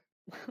fuck?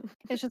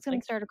 It's just going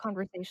Like, to start a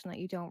conversation that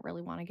you don't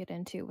really want to get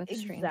into with a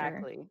stranger.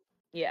 exactly.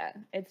 Yeah,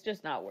 it's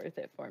just not worth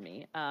it for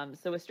me.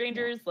 So with Yeah.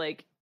 strangers,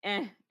 like,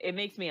 it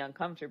makes me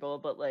uncomfortable,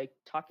 but like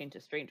talking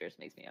to strangers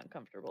makes me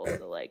uncomfortable.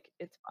 So like,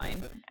 it's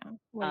fine. Yeah.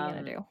 What are you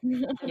Um, going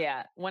to do?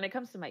 yeah, when it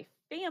comes to my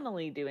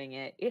family doing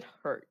it, it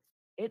hurts.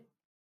 It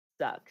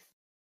sucks.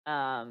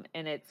 And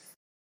it's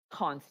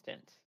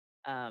constant,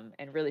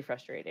 and really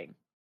frustrating.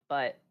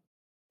 But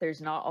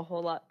there's not a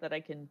whole lot that I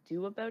can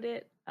do about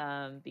it,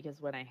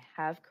 because when I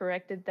have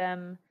corrected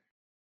them,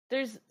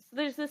 there's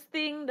this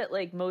thing that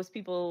like most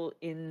people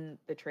in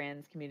the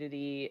trans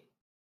community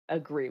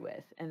agree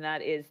with, and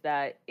that is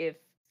that if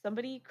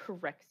somebody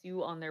corrects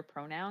you on their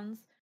pronouns,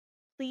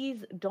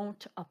 please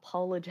don't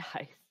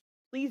apologize.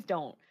 Please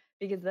don't,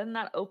 because then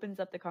that opens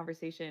up the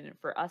conversation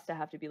for us to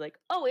have to be like,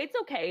 "Oh, it's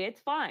okay. It's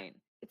fine."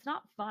 It's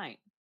not fine.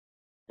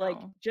 Like,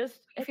 No.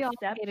 just I feel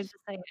obligated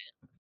accept. to say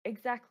it.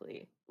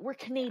 Exactly. We're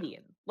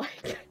Canadian.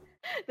 Like,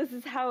 this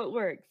is how it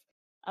works.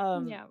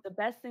 Yeah. The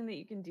best thing that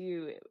you can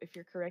do if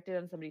you're corrected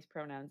on somebody's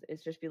pronouns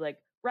is just be like,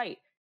 right,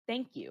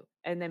 thank you,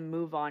 and then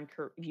move on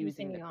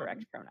using the Continue correct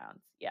on.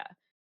 pronouns. Yeah.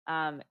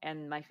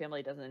 And my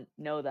family doesn't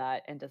know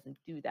that and doesn't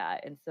do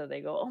that, and so they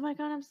go, "Oh my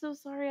god, I'm so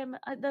sorry.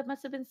 That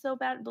must have been so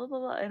bad." Blah blah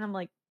blah. And I'm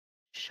like,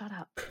 "Shut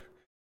up.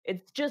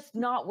 It's just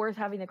not worth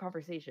having the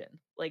conversation.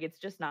 Like, it's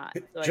just not."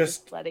 So I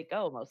just Just let it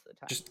go most of the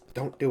time. just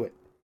don't do it.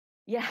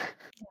 Yeah.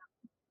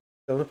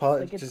 Don't Like,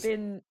 apologize. it's Just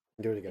been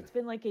do it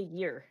again. like a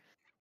year.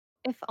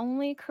 If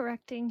only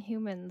correcting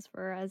humans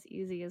were as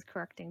easy as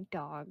correcting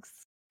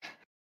dogs.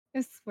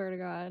 I swear to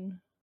God.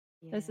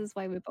 This Yeah. is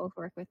why we both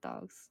work with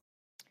dogs.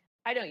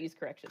 I don't use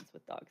corrections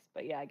with dogs,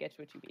 but yeah, I get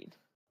what you mean.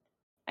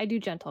 I do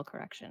gentle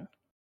correction.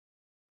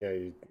 Yeah,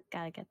 you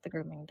Gotta get the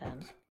grooming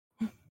done.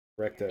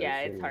 correct a Yeah,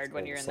 it's human, hard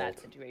when called you're in that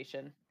assault.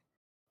 situation.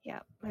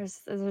 Yeah,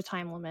 there's a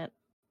time limit.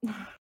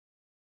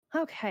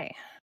 Okay.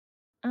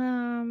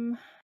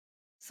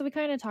 So we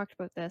kind of talked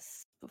about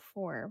this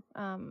before.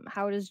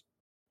 How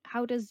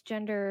does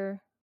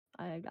gender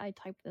I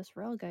typed this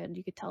real good.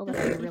 You could tell that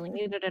I really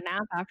needed a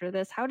nap after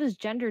this. How does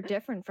gender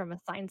different from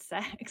assigned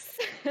sex?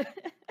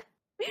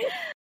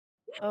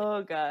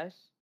 Oh gosh.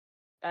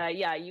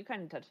 Yeah, you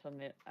kind of touched on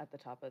it at the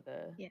top of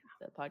Yeah.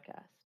 the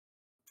podcast.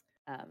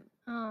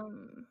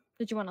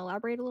 Did you want to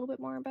elaborate a little bit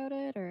more about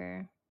it,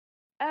 or?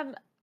 I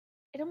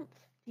don't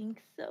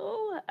think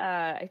so.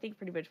 I think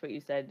pretty much what you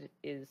said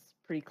is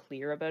pretty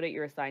clear about it.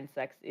 Your assigned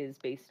sex is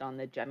based on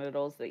the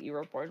genitals that you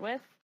were born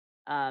with,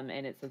 and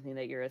it's something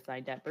that you're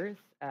assigned at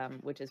birth,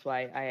 which is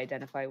why I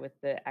identify with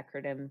the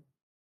acronym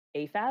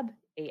AFAB,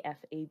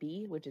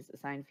 AFAB, which is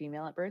assigned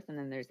female at birth, and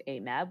then there's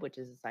AMAB, which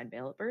is assigned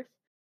male at birth.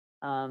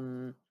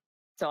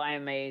 So I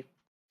am a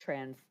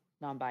trans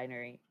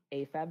non-binary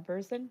AFAB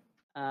person,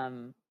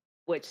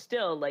 which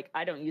still, like,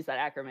 I don't use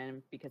that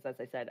acronym because, as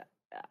I said,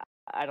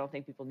 I don't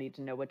think people need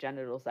to know what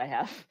genitals I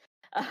have.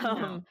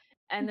 No.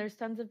 And there's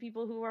tons of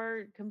people who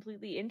are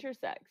completely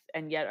intersex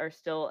and yet are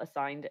still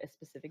assigned a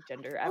specific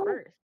gender at Oh,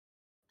 birth.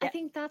 I Yes.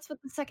 think that's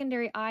what the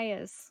secondary eye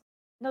is.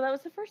 No, that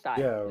was the first eye.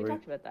 Yeah, we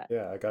talked about that.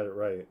 Yeah, I got it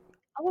right.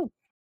 Oh,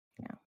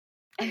 yeah.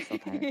 I'm so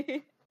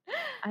tired.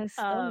 I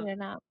still need a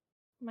nap.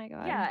 My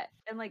God. Yeah,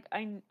 and like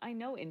I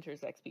know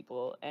intersex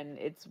people, and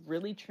it's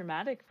really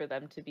traumatic for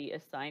them to be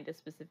assigned a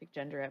specific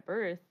gender at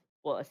birth,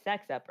 well, a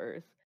sex at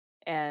birth,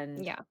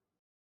 and Yeah.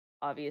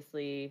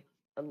 obviously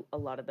a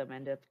lot of them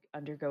end up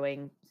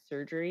undergoing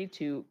surgery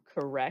to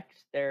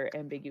correct their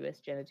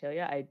ambiguous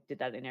genitalia. I did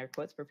that in air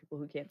quotes for people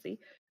who can't see.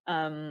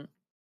 And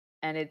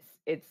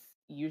it's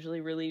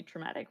usually really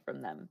traumatic for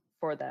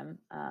them.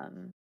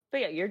 But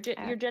yeah, your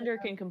gender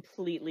can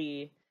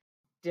completely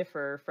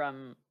differ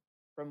from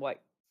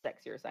what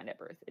sex you're assigned at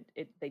birth.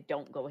 They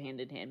don't go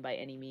hand in hand by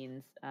any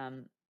means.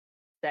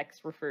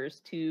 Sex refers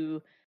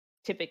to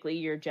typically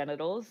your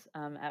genitals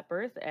at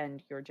birth,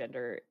 and your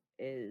gender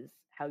is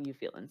how you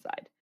feel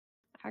inside.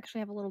 I actually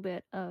have a little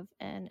bit of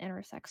an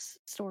intersex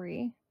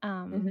story.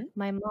 Mhm.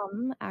 My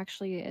mom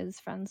actually is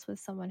friends with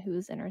someone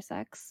who's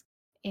intersex,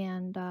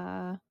 and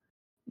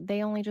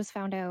they only just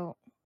found out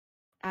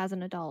as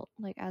an adult,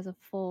 like as a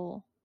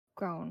full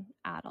grown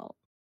adult.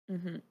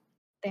 Mhm.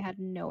 They had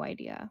no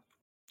idea.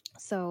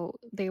 So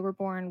they were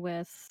born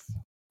with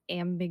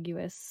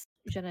ambiguous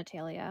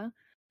genitalia,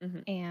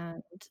 Mhm.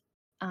 and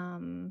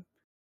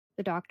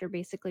the doctor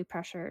basically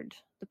pressured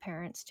the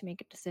parents to make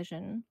a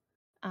decision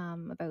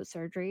about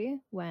surgery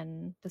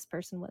when this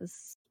person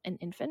was an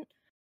infant.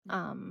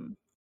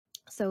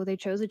 So they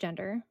chose a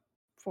gender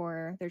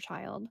for their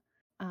child.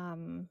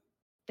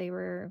 They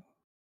were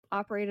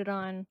operated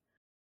on,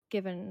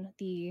 given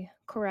the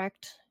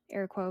correct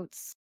air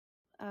quotes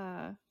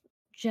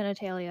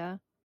genitalia,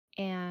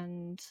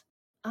 and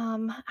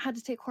had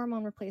to take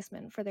hormone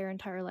replacement for their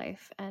entire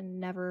life and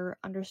never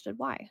understood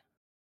why.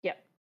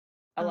 Yep.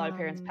 A lot of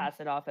parents Um, pass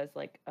it off as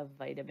like a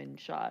vitamin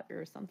shot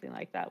or something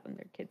like that when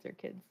their kids are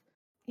kids.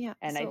 yeah,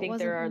 And so I it think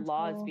wasn't there are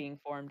laws until being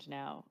formed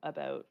now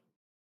about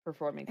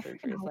performing I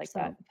freaking surgeries hope like so,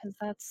 that.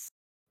 because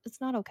it's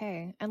not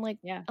okay. And like,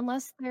 Yeah.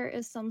 unless there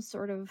is some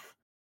sort of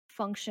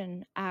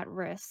function at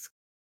risk,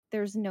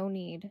 there's no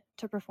need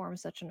to perform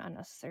such an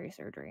unnecessary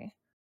surgery.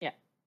 Yeah.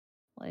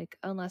 Like,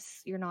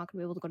 unless you're not going to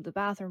be able to go to the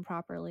bathroom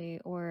properly,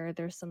 or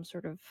there's some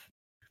sort of,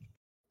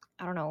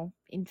 I don't know,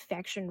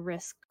 infection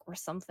risk or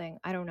something.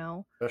 I don't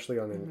know. Especially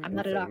on an I'm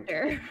not a infant.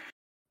 doctor,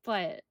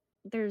 but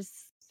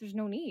there's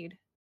no need.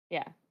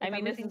 Yeah. I If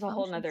mean, this everything is a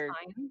whole functions nother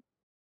fine,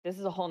 this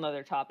is a whole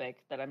nother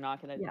topic that I'm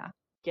not gonna yeah.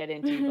 get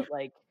into, but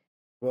like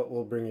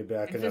We'll bring you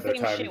back it's the another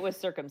same time. shit with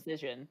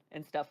circumcision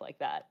and stuff like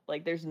that.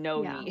 Like there's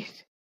no Yeah.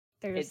 need.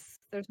 There's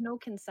no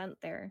consent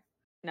there.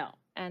 No.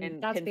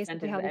 And that's consent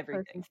basically is how this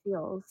everything. person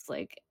feels,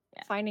 like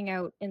Yeah. finding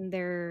out in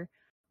their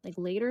like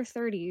later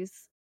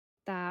 30s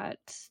that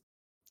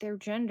their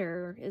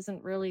gender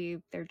isn't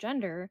really their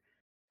gender.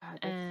 God,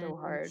 that's so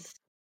hard. And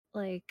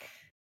like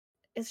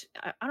it's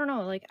I don't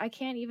know, like I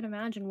can't even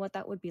imagine what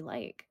that would be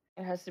like.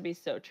 It has to be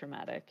so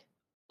traumatic.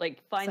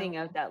 Like finding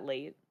out that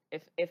late.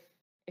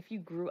 If you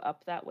grew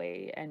up that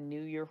way and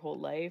knew your whole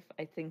life,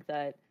 I think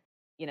that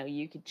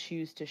you could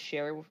choose to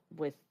share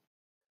with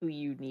who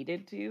you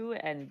needed to,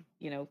 and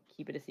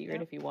keep it a secret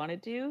Yep. if you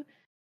wanted to,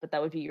 but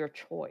that would be your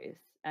choice,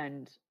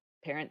 and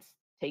parents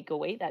take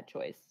away that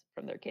choice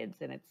from their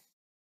kids, and it's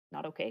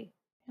not okay.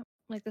 Yep.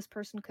 Like this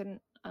person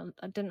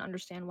didn't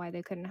understand why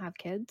they couldn't have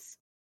kids.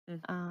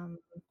 Mhm.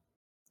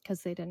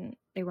 Because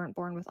they weren't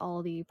born with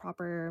all the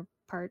proper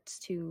parts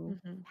to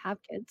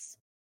have kids.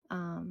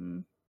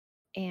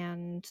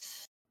 And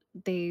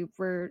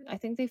I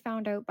think they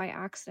found out by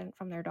accident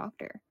from their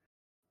doctor.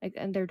 Like,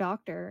 and their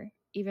doctor,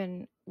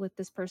 even with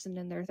this person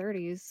in their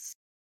 30s,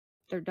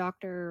 their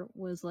doctor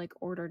was like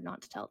ordered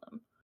not to tell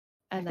them.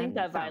 And I think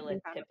then that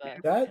violates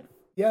HIPAA.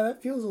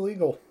 That feels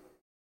illegal.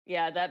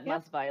 Yeah, that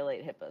must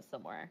violate HIPAA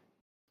somewhere.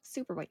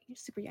 Super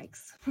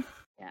yikes.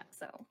 Yeah.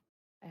 So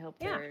I hope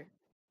they're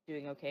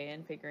doing okay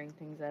and figuring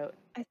things out.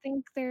 I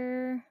think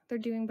they're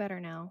doing better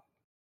now.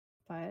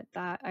 But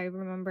that I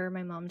remember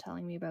my mom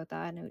telling me about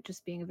that, and it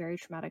just being a very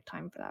traumatic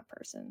time for that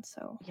person.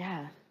 So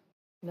yeah,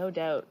 no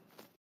doubt.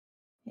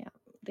 Yeah,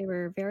 they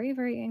were very,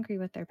 very angry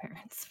with their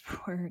parents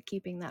for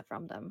keeping that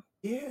from them.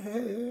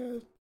 Yeah.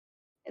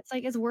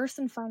 It's worse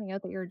than finding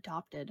out that you're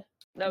adopted.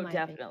 No,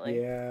 definitely.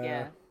 Opinion.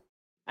 Yeah.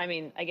 I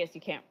mean, I guess you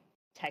can't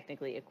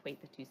technically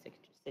equate the two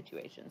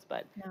situations,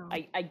 but no.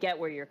 I get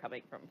where you're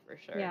coming from for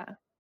sure. Yeah,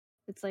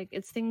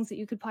 it's things that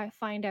you could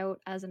find out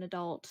as an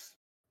adult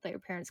that your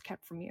parents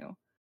kept from you.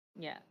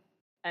 Yeah,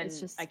 and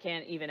I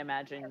can't even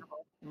imagine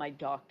my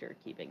doctor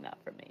keeping that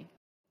from me.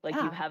 Like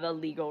you have a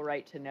legal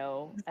right to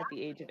know at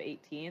the age of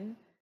 18.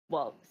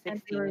 Well,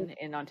 16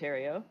 in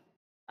Ontario.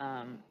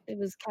 It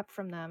was kept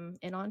from them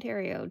in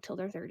Ontario till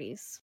their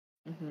 30s.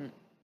 Mm-hmm.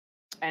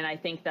 And I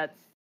think that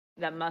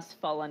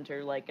must fall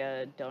under like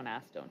a don't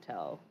ask, don't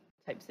tell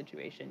type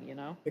situation,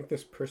 I think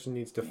this person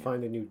needs to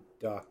find a new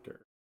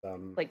doctor.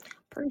 Like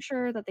pretty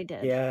sure that they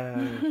did.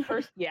 Yeah.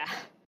 Yeah.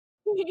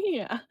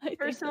 Yeah.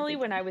 Personally,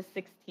 when I was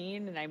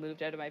 16 and I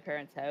moved out of my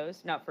parents'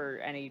 house, not for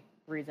any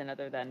reason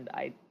other than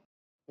I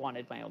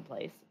wanted my own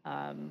place,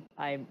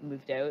 I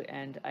moved out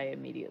and I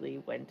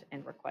immediately went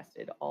and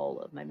requested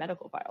all of my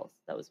medical files.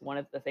 That was one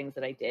of the things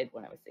that I did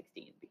when I was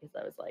 16, because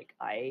I was like,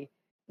 I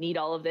need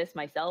all of this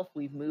myself.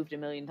 We've moved a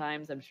million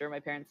times. I'm sure my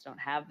parents don't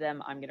have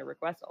them. I'm going to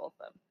request all of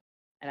them.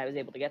 And I was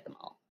able to get them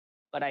all.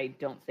 But I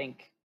don't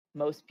think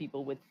most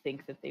people would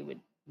think that they would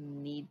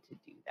need to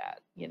do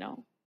that,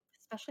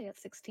 Especially at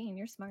 16,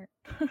 you're smart.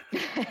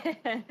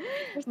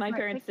 My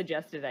parents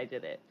suggested I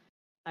did it.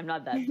 I'm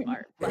not that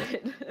smart,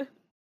 but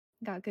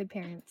got good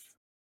parents.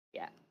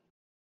 Yeah.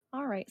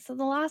 All right. So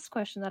the last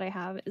question that I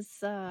have is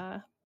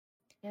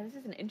this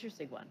is an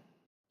interesting one.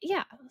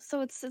 Yeah.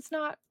 So it's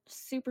not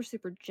super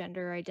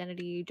gender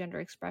identity, gender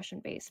expression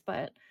based,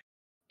 but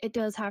it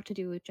does have to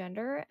do with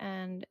gender,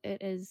 and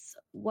it is,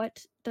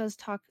 what does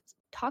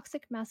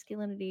toxic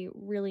masculinity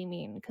really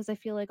mean? Because I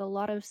feel like a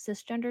lot of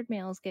cisgendered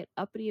males get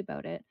uppity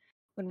about it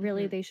when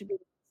really they should be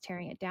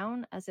tearing it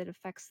down, as it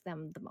affects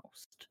them the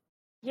most.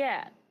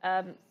 Yeah.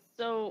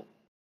 So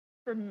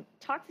for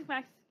toxic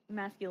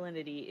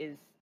masculinity is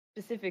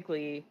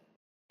specifically,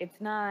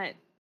 it's not,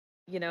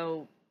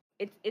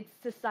 it's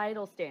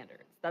societal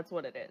standards. That's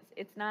what it is.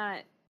 It's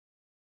not,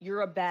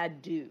 you're a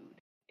bad dude.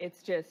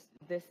 It's just,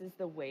 this is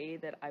the way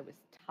that I was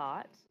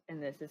taught,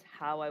 and this is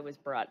how I was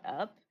brought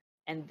up,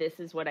 and this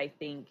is what I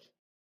think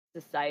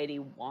society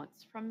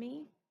wants from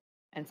me,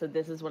 and so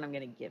this is what I'm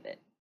going to give it.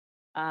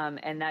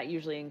 And that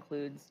usually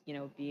includes,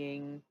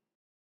 being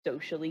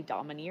socially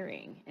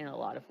domineering in a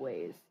lot of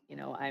ways.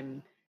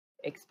 I'm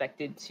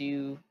expected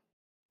to,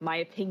 my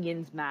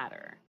opinions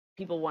matter.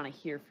 People want to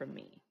hear from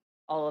me.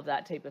 All of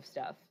that type of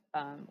stuff.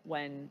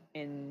 When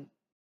in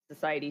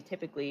society,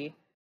 typically,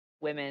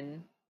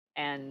 women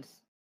and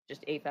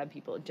just AFAB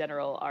people in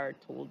general are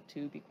told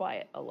to be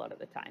quiet a lot of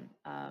the time.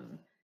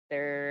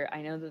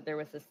 I know that there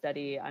was a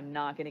study, I'm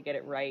not going to get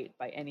it right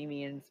by any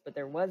means, but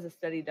there was a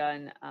study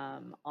done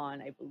on,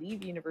 I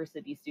believe,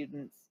 university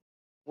students,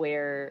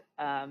 where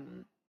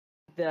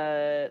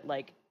the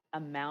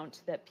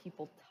amount that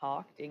people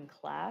talked in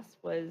class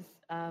was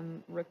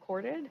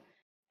recorded,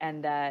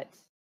 and that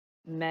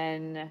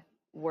men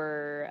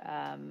were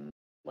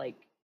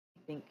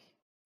think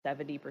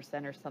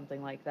 70% or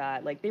something like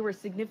that. Like they were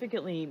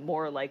significantly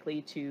more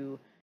likely to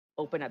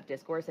open up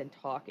discourse and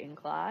talk in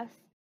class,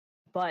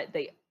 but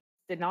they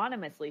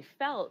synonymously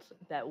felt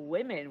that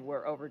women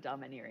were over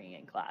domineering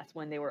in class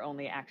when they were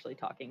only actually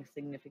talking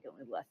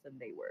significantly less than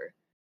they were.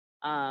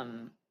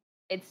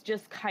 It's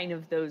just kind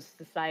of those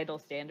societal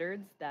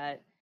standards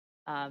that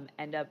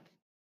end up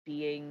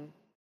being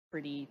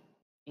pretty,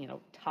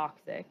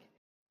 toxic.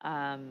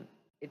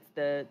 It's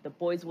the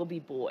boys will be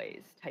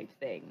boys type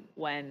thing.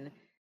 When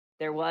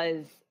there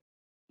was,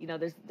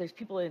 there's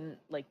people in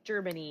like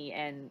Germany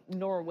and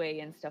Norway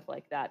and stuff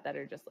like that that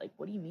are just like,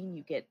 what do you mean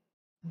you get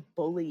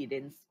bullied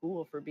in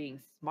school for being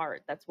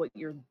smart? That's what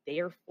you're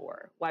there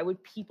for. Why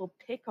would people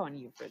pick on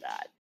you for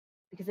that?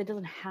 Because it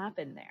doesn't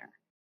happen there,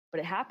 but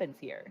it happens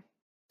here.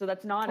 So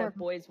that's not Or a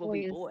boys will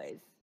be boys boys.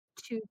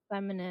 too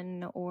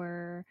feminine,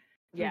 or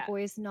the Yeah.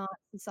 boy's not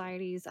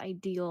society's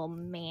ideal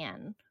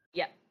man,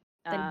 Yeah.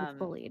 then he's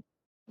bullied.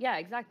 Yeah,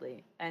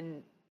 exactly.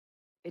 And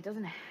it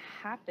doesn't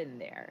happen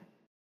there.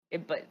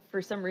 But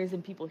for some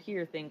reason, people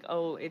here think,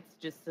 oh, it's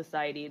just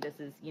society. This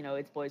is,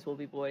 it's boys will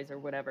be boys or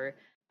whatever.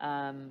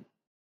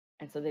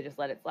 And so they just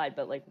let it slide.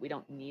 But like, we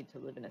don't need to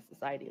live in a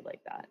society like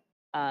that.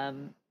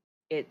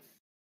 It's,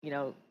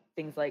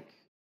 things like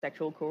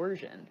sexual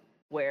coercion,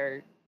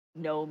 where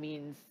no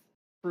means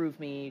prove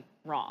me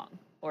wrong,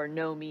 or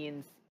no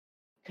means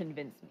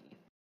convince me.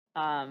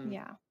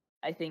 Yeah.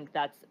 I think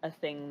that's a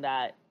thing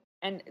that,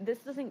 and this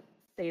doesn't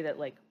say that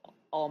like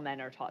all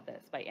men are taught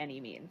this by any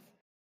means.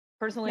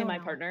 Personally, No, my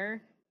no.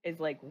 partner is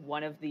like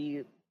one of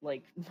the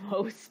like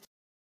most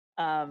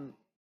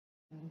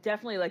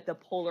definitely like the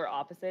polar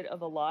opposite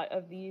of a lot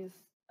of these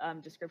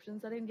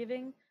descriptions that I'm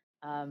giving.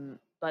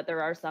 But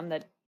there are some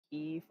that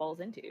he falls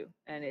into,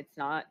 and it's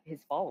not his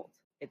fault.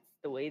 It's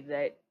the way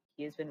that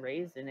he has been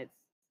raised, and it's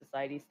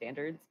society's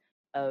standards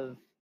of,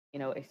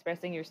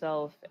 expressing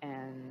yourself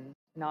and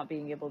not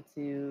being able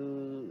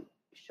to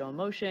show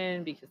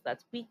emotion because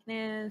that's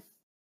weakness,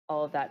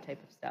 all of that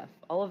type of stuff.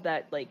 All of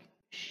that like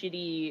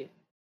shitty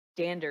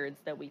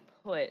standards that we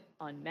put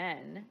on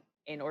men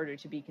in order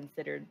to be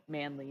considered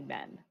manly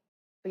men.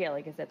 But yeah,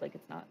 like I said, like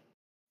it's not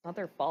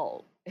their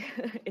fault.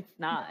 It's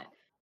not. No.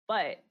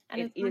 But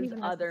And it it's not is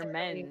even other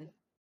necessarily, men.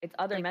 It's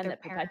other like, men their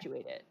that parents.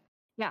 perpetuate it.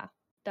 Yeah,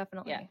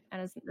 definitely. Yeah.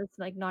 And it's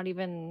like not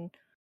even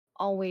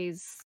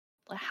always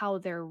how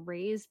they're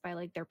raised by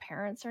like their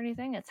parents or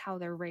anything. It's how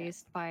they're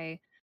raised by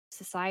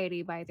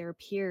society, by their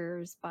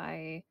peers,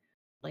 by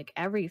like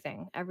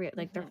everything,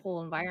 like their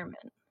whole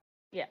environment.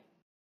 Yeah.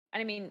 And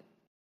I mean,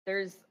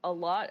 there's a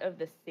lot of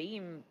the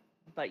same,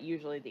 but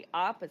usually the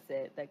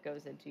opposite that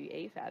goes into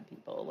AFAB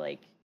people.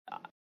 Like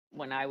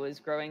when I was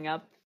growing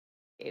up,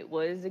 it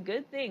was a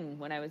good thing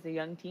when I was a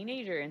young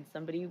teenager and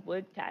somebody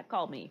would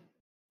catcall me.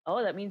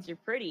 Oh, that means you're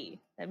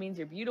pretty. That means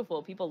you're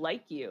beautiful. People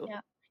like you.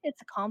 Yeah,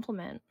 it's a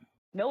compliment.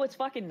 No, it's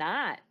fucking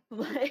not.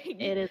 Like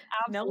It is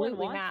no one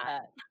absolutely wants not.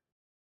 that.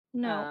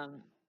 No.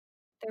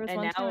 There was and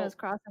one time I now- was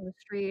crossing the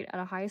street at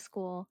a high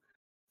school,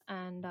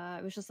 and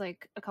it was just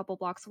like a couple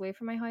blocks away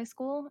from my high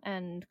school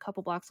and a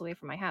couple blocks away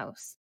from my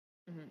house.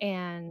 Mhm.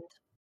 And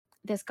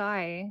this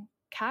guy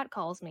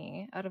catcalls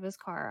me out of his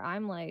car.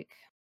 I'm like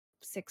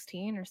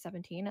 16 or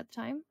 17 at the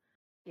time.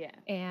 Yeah.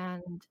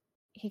 And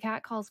he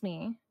catcalls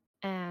me,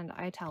 and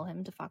I tell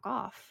him to fuck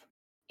off.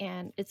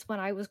 And it's when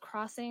I was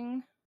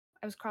crossing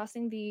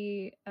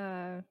the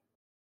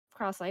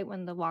cross light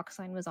when the walk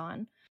sign was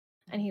on,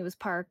 and he was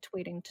parked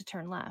waiting to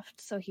turn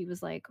left. So he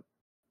was like,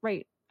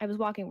 I was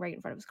walking right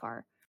in front of his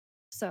car.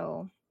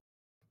 So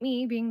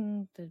me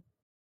being the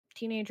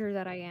teenager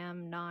that I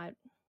am, not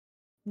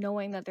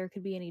knowing that there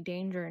could be any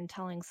danger in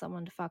telling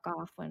someone to fuck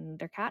off when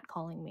they're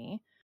catcalling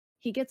me,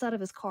 he gets out of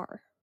his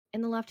car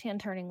in the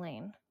left-hand turning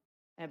lane.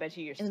 I bet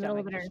you your in the middle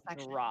of stomach an just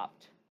intersection.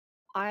 dropped.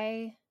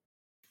 I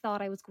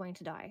thought I was going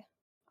to die.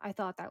 I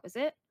thought that was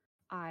it.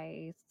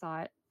 I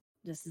thought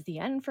this is the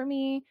end for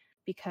me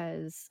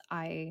because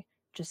I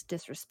just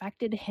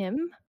disrespected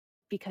him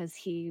because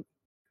he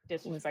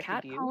was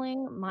Disrespected you.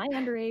 catcalling my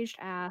underage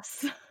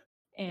ass,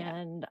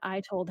 and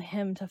I told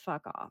him to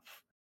fuck off.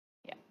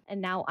 Yeah.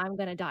 And now I'm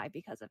gonna die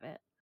because of it.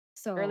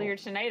 So Earlier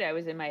tonight, I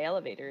was in my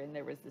elevator, and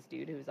there was this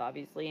dude who was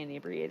obviously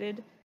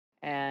inebriated,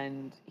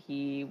 and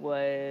he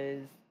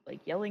was like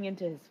yelling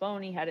into his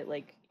phone. He had it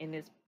like in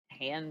his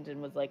hand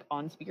and was like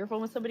on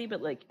speakerphone with somebody,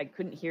 but like I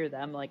couldn't hear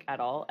them like at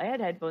all. I had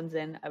headphones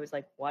in. I was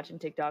like watching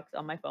TikToks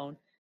on my phone,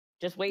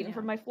 just waiting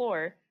for my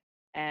floor,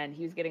 and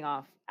he was getting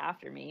off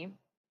after me.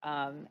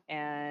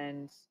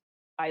 And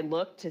I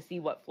looked to see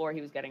what floor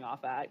he was getting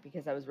off at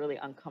because I was really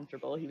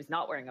uncomfortable. He was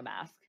not wearing a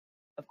mask,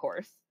 of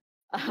course.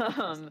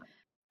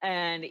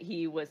 And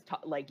he was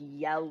like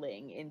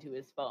yelling into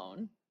his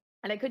phone,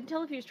 and I couldn't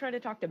tell if he was trying to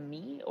talk to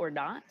me or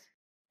not.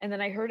 And then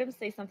I heard him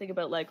say something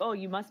about like, oh,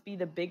 you must be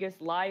the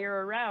biggest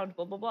liar around,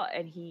 blah, blah, blah.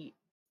 And he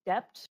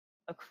stepped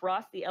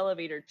across the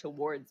elevator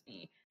towards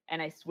me. And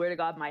I swear to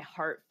God, my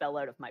heart fell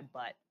out of my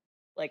butt.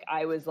 Like,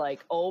 I was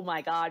like, oh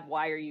my God,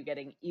 why are you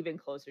getting even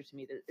closer to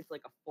me? It's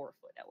like a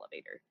 4-foot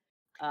elevator.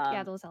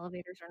 yeah, those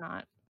elevators are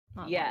not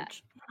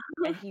large.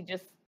 And he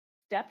just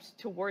stepped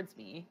towards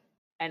me,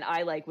 and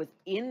I like was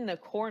in the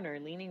corner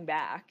leaning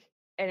back,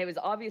 and it was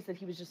obvious that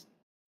he was just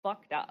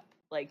fucked up,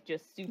 like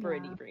just super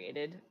Yeah.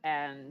 inebriated.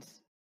 And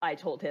I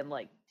told him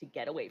like to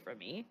get away from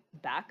me,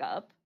 back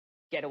up,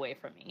 get away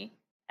from me,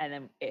 and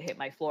then it hit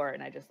my floor,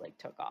 and I just like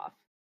took off.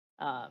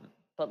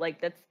 But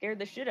like that scared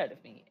the shit out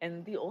of me,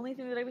 and the only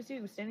thing that I was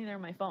doing was standing there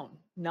on my phone,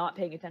 not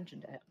paying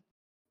attention to him.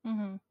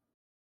 Mm-hmm.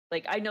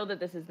 Like, I know that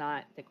this is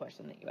not the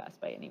question that you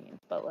asked by any means,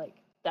 but like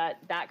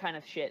that kind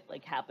of shit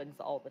like happens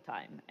all the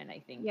time, and I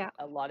think Yeah.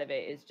 a lot of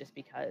it is just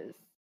because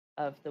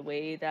of the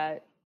way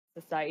that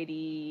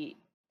society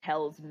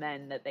tells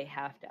men that they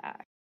have to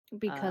act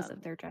Because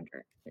of their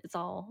gender. It's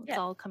all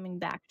yeah. coming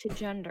back to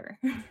gender.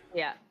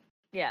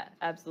 Yeah,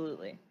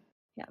 absolutely.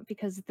 Yeah,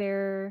 because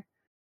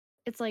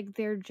it's like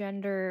their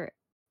gender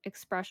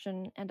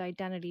expression and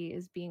identity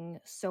is being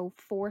so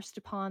forced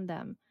upon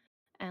them,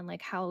 and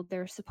like how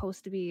they're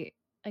supposed to be,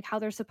 like how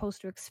they're supposed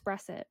to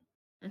express it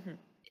Hmm.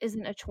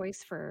 isn't a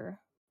choice for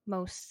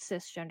most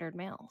cisgendered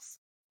males.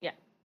 Yeah.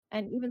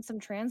 And even some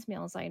trans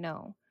males I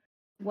know,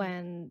 Mhm.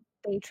 when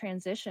they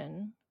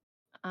transition,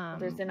 Well,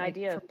 there's an like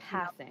idea from of female to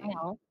passing.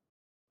 male,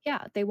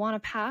 yeah, they want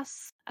to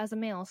pass as a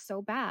male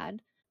so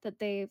bad that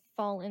they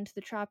fall into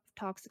the trap of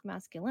toxic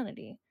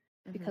masculinity,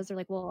 Mhm. because they're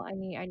like, well, I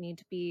need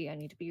to be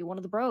one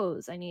of the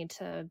bros. I need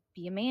to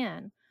be a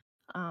man.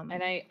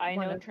 And I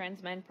One know of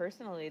trans men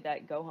personally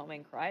that go home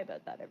and cry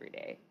about that every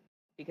day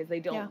because they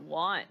don't Yeah.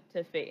 want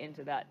to fit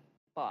into that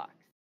box.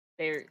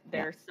 They're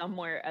Yeah.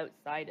 somewhere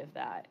outside of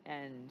that,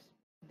 and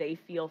they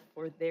feel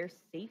for their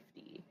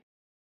safety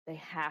they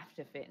have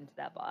to fit into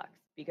that box,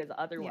 because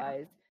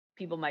otherwise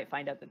people might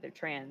find out that they're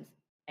trans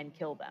and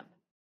kill them.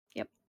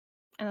 Yep.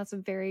 And that's a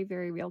very,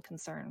 very real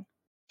concern.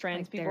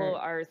 Trans Like, people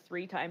are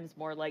 3 times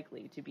more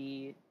likely to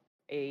be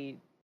a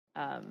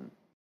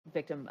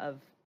victim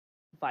of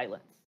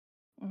violence.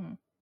 Mhm.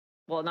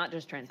 Well, not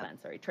just trans Yep. men,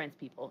 sorry, trans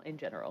people in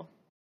general.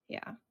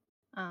 Yeah.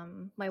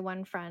 My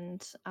one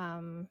friend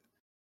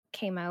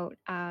came out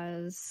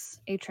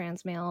as a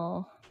trans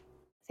male,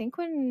 I think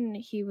when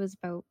he was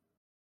about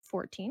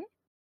 14,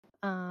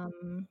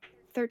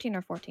 13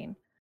 or 14.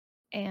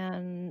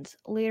 And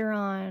later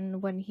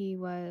on, when he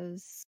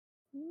was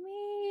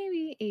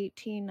maybe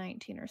 18,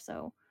 19 or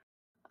so,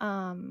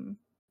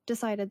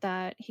 decided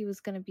that he was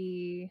going to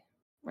be,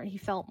 or he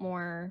felt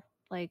more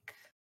like,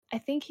 I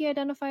think he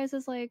identifies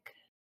as like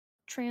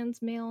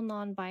trans male,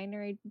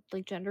 non-binary,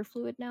 like gender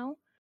fluid now.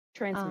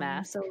 Trans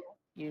masc, So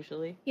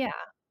usually. yeah.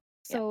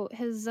 So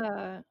his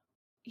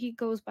he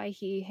goes by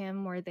he,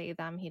 him, or they,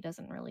 them. He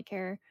doesn't really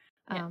care.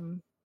 Yeah.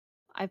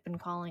 I've been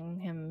calling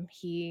him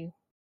he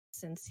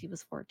since he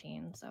was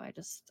 14, so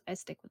I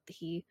stick with the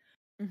he.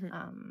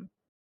 Mhm.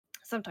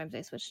 Sometimes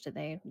I switch to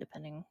they,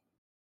 depending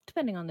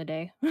on the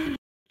day. Switch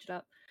it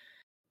up.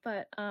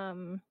 But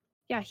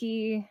yeah,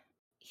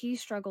 he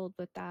struggled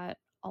with that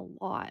a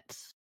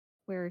lot,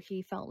 where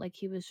he felt like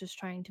he was just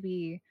trying to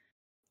be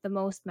the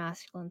most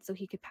masculine so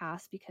he could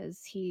pass,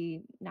 because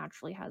he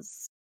naturally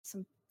has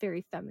some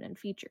very feminine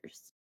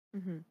features.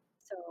 Mhm.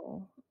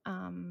 So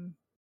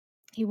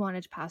he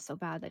wanted to pass so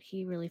bad that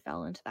he really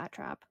fell into that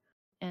trap,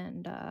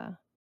 and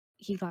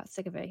he got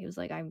sick of it. He was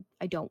like,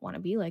 I don't want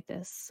to be like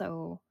this,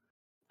 so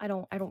I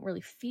don't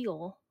really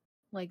feel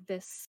like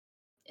this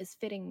is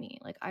fitting me.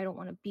 Like, I don't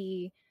want to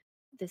be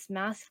this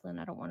masculine.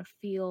 I don't want to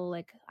feel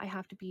like I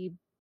have to be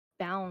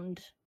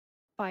bound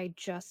by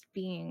just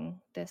being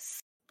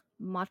this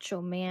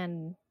macho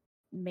man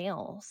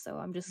male. So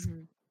I'm just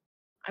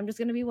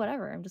going to be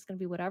whatever. I'm just going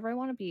to be whatever I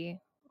want to be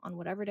on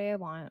whatever day I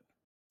want.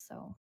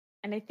 So,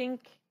 And I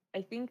think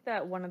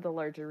that one of the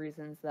larger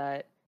reasons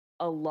that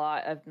a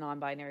lot of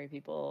non-binary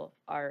people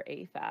are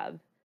AFAB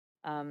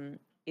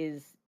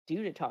is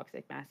due to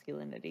toxic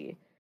masculinity.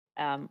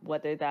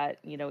 Whether that,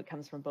 it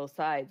comes from both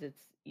sides.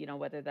 It's,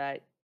 whether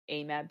that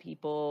AMAB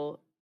people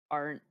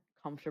aren't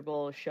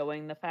comfortable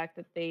showing the fact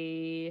that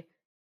they,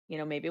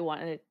 maybe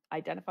want to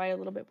identify a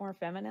little bit more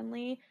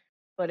femininely.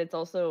 But it's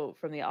also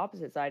from the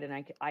opposite side,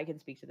 and I can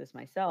speak to this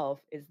myself,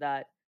 is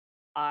that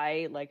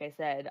like I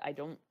said, I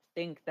don't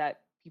think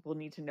that people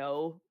need to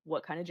know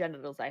what kind of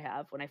genitals I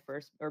have when I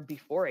first, or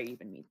before I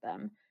even meet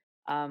them.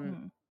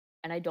 And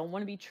I don't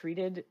want to be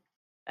treated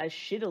as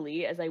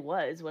shittily as I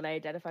was when I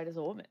identified as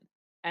a woman.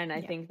 And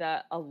I think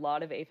that a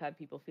lot of AFAB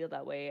people feel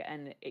that way,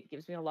 and it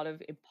gives me a lot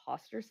of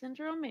imposter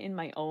syndrome in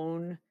my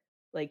own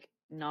like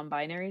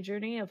non-binary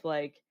journey of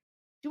like,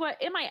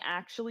 am I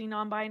actually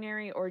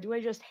non-binary, or do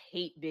I just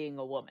hate being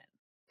a woman?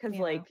 Because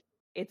like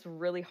it's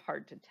really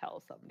hard to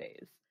tell some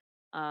days.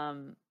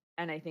 And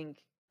I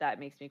think that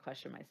makes me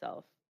question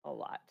myself a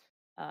lot.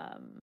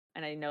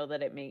 And I know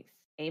that it makes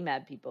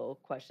AMAB people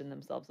question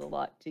themselves a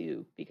lot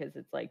too, because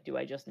it's like, do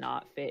I just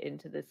not fit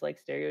into this like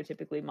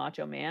stereotypically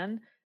macho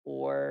man?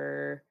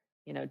 Or,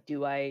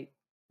 do I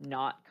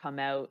not come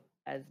out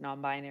as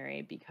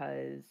non-binary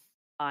because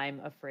I'm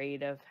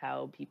afraid of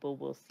how people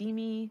will see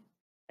me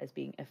as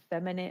being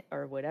effeminate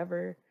or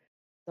whatever?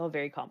 It's all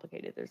very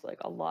complicated. There's like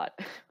a lot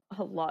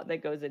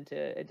that goes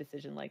into a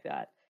decision like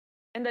that.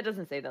 And that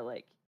doesn't say that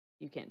like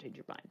you can't change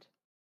your mind,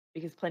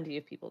 because plenty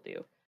of people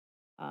do.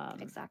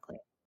 Exactly.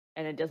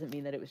 And it doesn't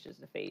mean that it was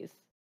just a phase.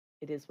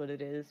 It is what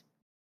it is.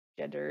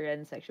 Gender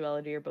and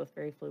sexuality are both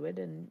very fluid,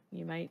 and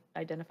you might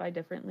identify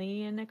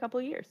differently in a couple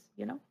of years,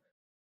 you know?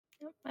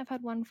 Yep. I've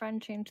had one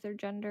friend change their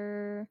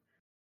gender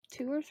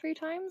 2 or 3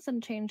 times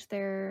and change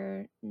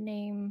their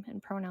name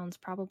and pronouns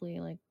probably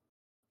like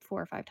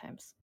 4 or 5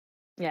 times.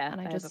 Yeah,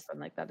 And I I have a just, friend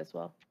like that as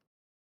well.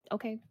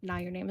 okay, now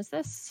your name is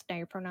this, now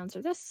your pronouns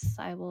are this.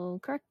 I will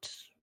correct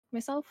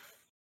myself.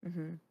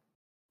 Hmm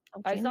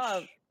I'll I change saw a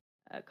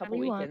whatever couple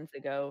you want. weekends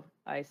ago,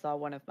 I saw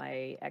one of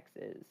my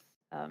exes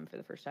for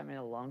the first time in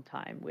a long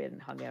time. We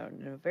hadn't hung out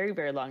in a very,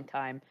 very long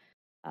time.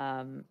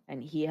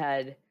 And he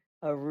had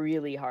a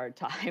really hard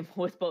time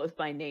with both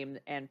my name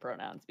and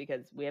pronouns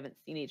because we haven't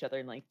seen each other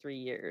in like 3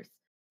 years,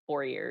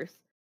 4 years.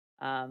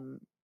 Um,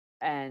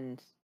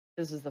 and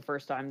this was the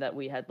first time that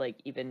we had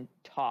like even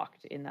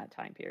talked in that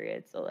time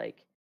period. So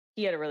like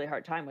he had a really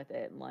hard time with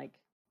it, and like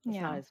it's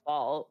not Yeah. his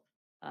fault.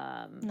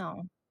 Um,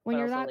 No. When but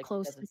you're also that like it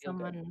close to doesn't feel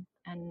good. someone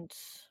and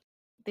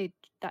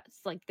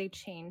they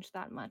change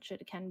that much,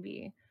 it can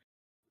be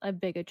a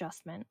big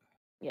adjustment.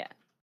 Yeah.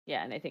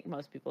 Yeah, and I think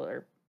most people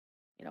are,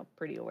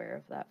 pretty aware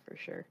of that for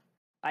sure.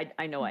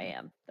 I know I Mhm.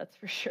 am. That's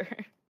for sure.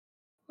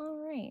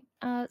 All right.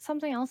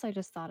 Something else I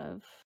just thought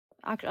of.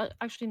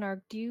 Actually,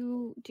 Narg, do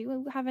you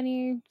have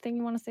anything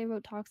you want to say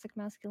about toxic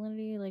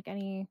masculinity? Like how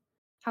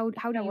do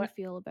Yeah, you what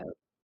feel about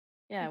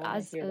yeah, I want to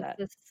as hear that.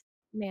 this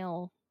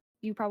male?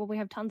 You probably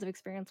have tons of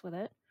experience with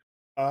it.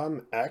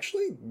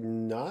 Actually,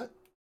 not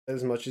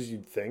as much as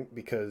you'd think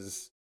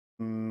because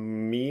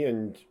me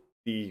and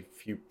the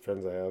few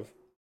friends I have,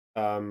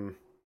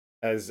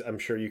 as I'm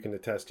sure you can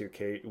attest to,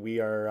 Kate, we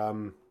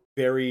are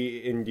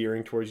very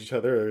endearing towards each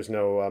other. There's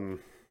no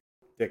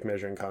dick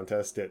measuring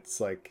contest. It's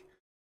like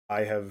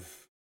I have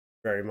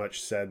very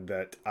much said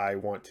that I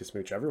want to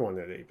smooch everyone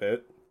at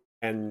 8-bit,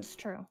 and It's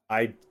true.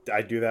 I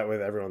do that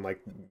with everyone.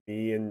 Like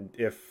me, and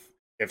if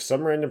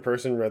some random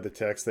person read the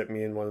text that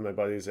me and one of my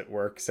buddies at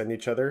work send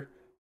each other,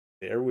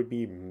 there would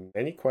be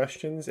many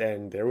questions,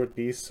 and there would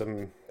be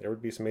some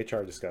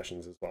HR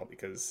discussions as well,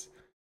 because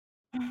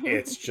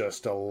it's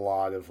just a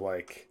lot of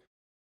like,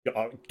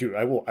 dude,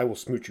 I will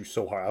smooch you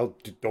so hard.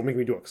 Don't make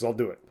me do it because I'll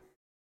do it.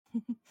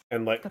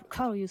 And like, Gonna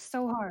cuddle you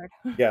so hard.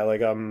 yeah,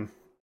 like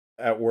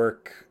at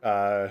work,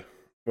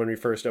 when we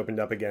first opened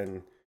up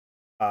again,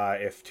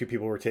 if two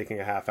people were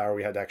taking a half hour,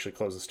 we had to actually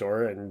close the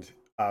store, and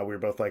we were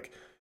both like,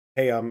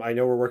 hey, I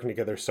know we're working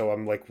together, so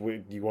I'm like,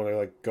 do you want to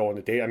like go on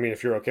a date? I mean,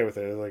 if you're okay with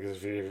it, like,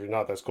 if you're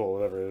not, that's cool,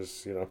 whatever it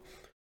is, you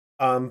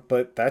know.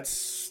 But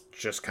that's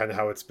just kind of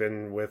how it's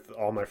been with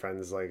all my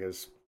friends. Like,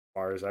 as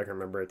far as I can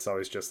remember, it's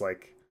always just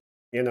like,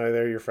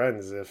 they're your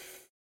friends.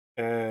 If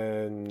Oh no,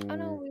 and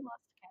we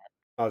lost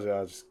I'll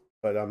just,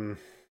 but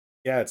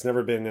yeah, it's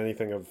never been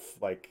anything of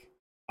like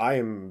I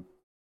am,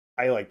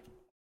 I like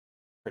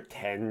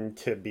pretend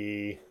to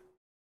be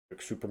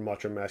like super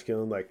macho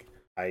masculine. Like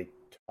I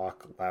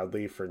talk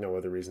loudly for no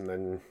other reason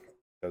than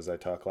because I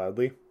talk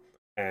loudly,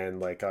 and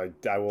like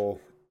I will.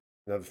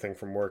 Another thing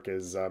from work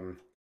is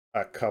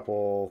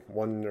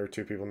one or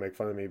two people make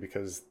fun of me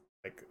because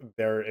like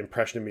their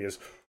impression of me is,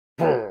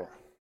 and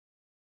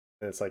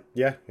it's like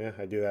yeah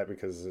I do that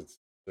because it's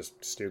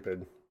just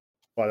stupid.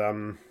 But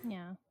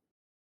Yeah.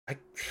 I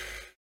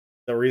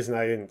the reason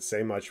I didn't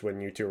say much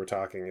when you two were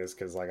talking is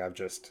because like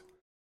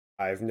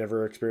I've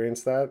never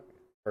experienced that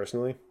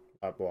personally.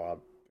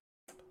 Well,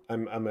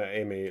 I'm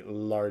a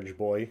large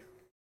boy.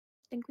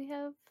 Think we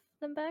have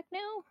them back now?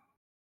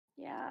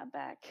 Yeah, I'm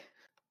back.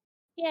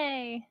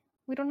 Yay.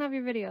 We don't have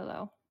your video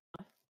though.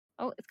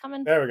 Oh, it's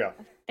coming. There we go.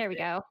 There we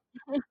go.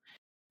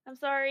 I'm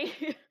sorry.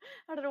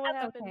 I don't know what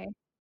That's happened. okay.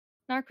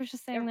 Narc was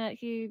just saying Ev- that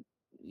he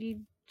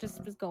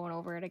just was going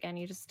over it again.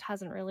 He just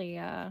hasn't really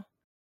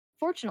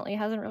fortunately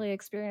hasn't really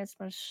experienced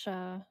much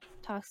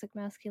toxic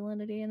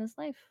masculinity in his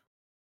life,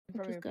 which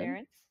From is your good.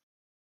 parents?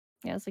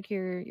 Yeah, it's like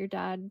your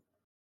dad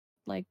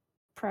like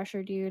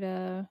pressured you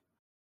to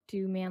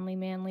do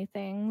manly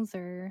things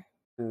or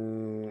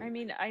I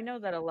mean, I know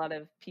that a lot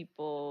of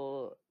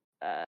people,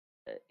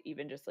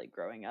 even just like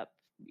growing up,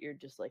 you're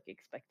just like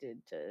expected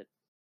to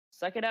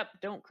suck it up,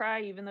 don't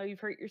cry, even though you've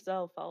hurt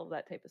yourself, all of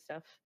that type of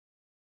stuff.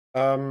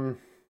 Um,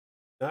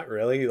 not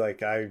really.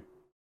 Like I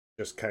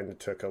just kind of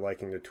took a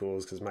liking to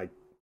tools because my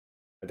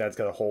dad's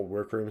got a whole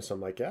workroom, so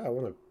I'm like, yeah,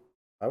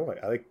 I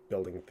like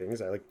building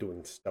things. I like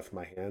doing stuff with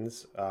my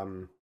hands.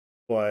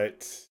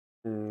 But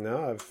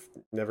no,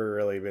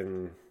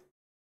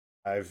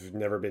 I've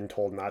never been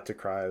told not to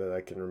cry that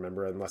I can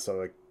remember, unless I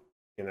like,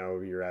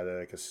 you're at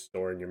like a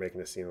store and you're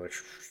making a scene like,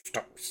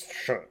 stop,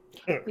 shut.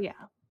 yeah.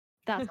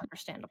 That's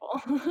understandable.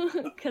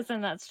 Because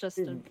then that's just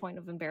a point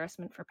of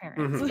embarrassment for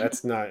parents.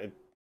 That's not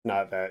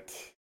that,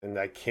 and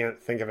I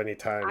can't think of any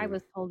time. I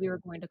was told we were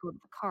going to go to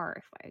the car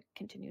if I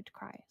continued to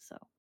cry, so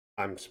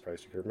I'm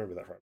surprised you could remember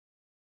that part.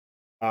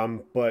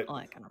 But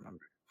I can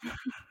remember.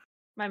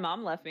 My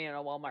mom left me in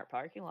a Walmart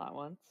parking lot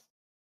once.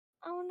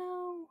 Oh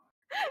no.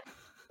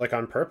 like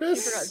on She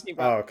purpose? forgot she Oh,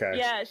 brought. okay.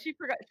 Yeah, she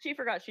forgot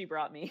she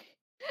brought me.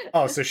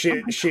 Oh, so she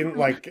my didn't God.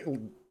 like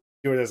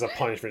do it as a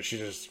punishment. She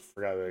just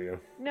forgot about you.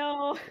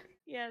 No,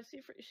 Yeah,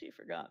 she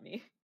forgot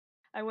me.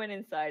 I went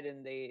inside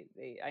and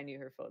I knew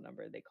her phone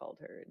number. They called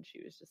her and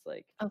she was just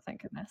like, Oh,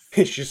 thank goodness.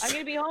 It's just "I'm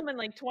gonna be home in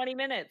like 20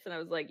 minutes." And I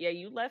was like, "Yeah,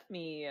 you left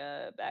me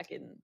back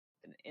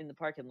in the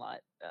parking lot.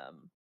 Can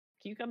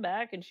you come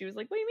back?" And she was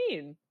like, "What do you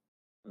mean?"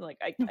 I'm like,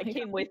 "I Oh I my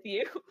came with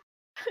you."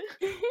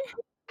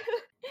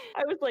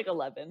 I was like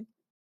 11.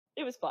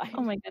 It was Oh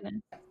fine. my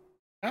goodness.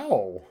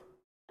 ow.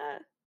 Uh,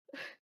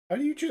 How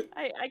do you just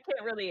I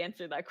can't really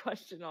answer that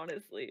question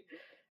honestly.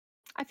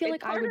 I feel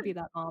It's like I part would of be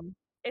that mom.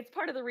 it's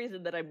part of the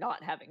reason that I'm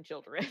not having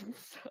children.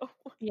 So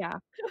Yeah,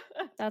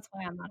 that's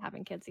why I'm not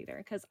having kids either,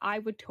 because I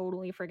would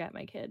totally forget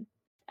my kid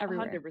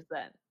everywhere.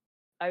 100%.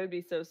 I would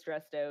be so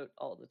stressed out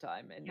all the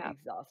time and Yeah.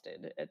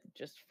 exhausted and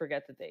just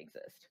forget that they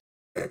exist.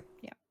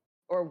 Yeah.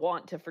 Or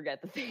want to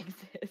forget that they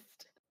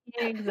exist.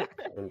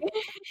 Exactly.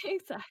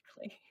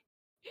 Exactly.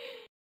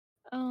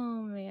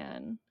 Oh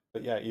man.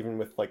 But yeah, even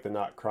with like the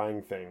not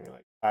crying thing,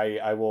 like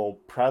I will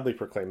proudly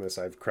proclaim this.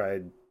 I've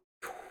cried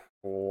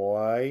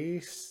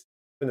twice,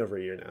 been over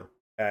a year now,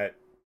 at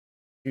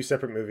two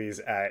separate movies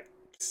at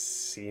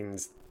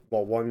scenes.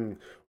 Well, one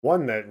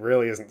that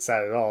really isn't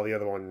sad at all. The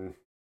other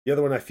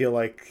one I feel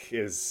like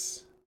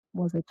is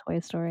Was it Toy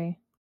Story?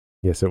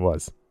 Yes, it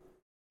was.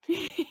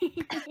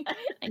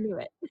 I knew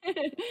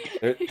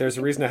it. there's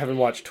a reason I haven't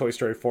watched Toy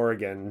Story 4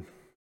 again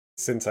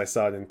since I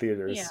saw it in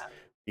theaters, Yeah.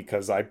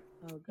 because I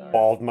Oh god.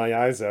 bawled my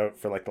eyes out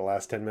for like the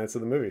last 10 minutes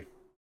of the movie.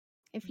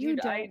 If you Dude,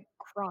 don't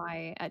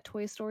cry at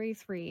Toy Story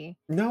 3,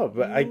 No,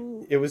 but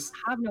you it was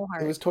have no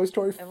heart. Toy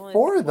Story I've only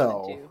 4 seen one and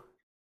though.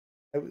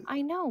 two.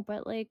 I know,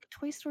 but like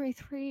Toy Story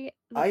 3,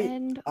 the I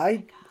end, oh my I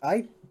God,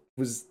 I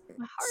was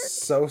my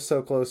heart.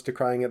 so close to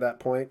crying at that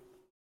point.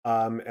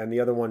 And the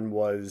other one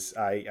was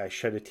I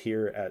shed a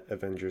tear at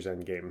Avengers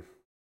Endgame.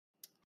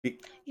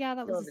 Yeah,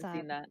 that Still was haven't sad.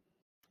 seen that.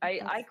 I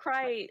That's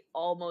cry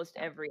almost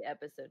every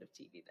episode of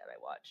TV that I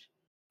watch.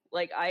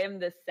 Like I am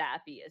the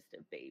sappiest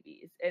of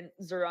babies, and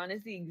Zoran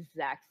is the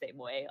exact same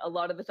way. A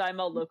lot of the time,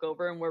 I'll look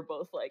over and we're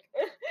both like,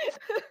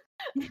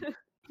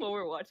 when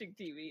we're watching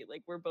TV,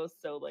 like we're both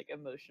so like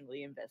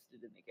emotionally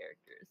invested in the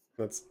characters.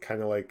 That's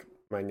kind of like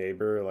my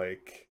neighbor.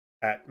 Like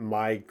at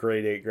my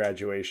grade 8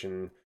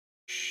 graduation,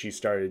 she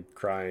started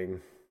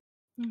crying.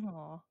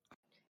 Aw.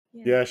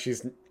 Yeah,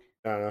 she's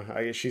I don't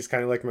know. She's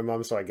kind of like my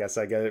mom, so I guess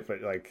I get it.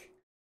 But like,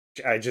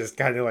 I just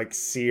kind of like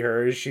see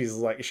her. She's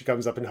like, she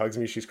comes up and hugs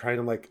me. She's crying.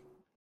 I'm like,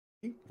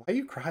 why are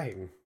you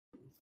crying?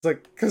 It's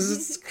like, because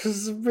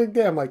it's a big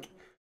day. I'm like,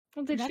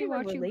 Well, did Not she even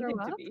watch you grow related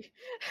up? to me.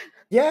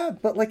 yeah,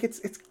 but like it's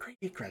grade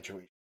 8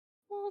 graduation.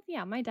 Well,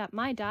 yeah, my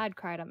dad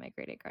cried at my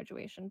grade 8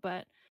 graduation,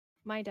 but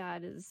my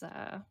dad is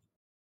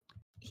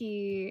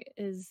he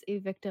is a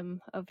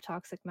victim of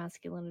toxic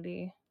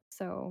masculinity,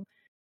 so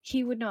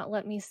he would not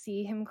let me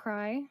see him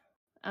cry.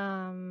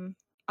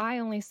 I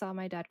only saw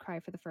my dad cry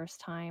for the first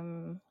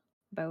time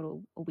about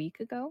a week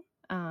ago.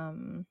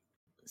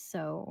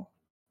 So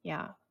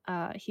yeah,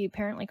 he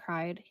apparently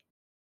cried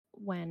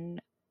when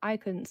I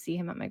couldn't see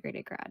him at my grade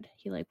 8 grad.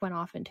 He like went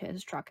off into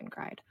his truck and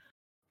cried.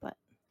 But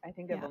I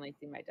think I've Yeah. only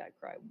seen my dad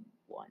cry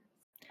once.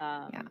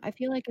 yeah, I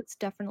feel like it's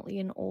definitely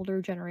an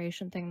older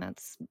generation thing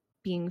that's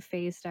being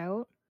phased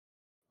out.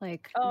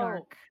 Like Oh,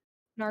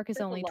 Narc is that's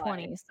a only lie.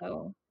 20,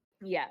 so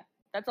Yeah,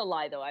 that's a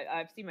lie though.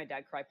 I've seen my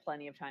dad cry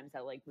plenty of times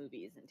at like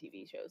movies and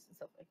TV shows and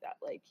stuff like that.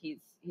 Like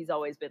he's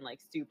always been like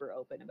super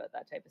open about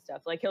that type of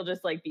stuff. Like he'll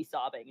just like be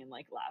sobbing and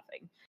like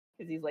laughing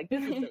because he's like,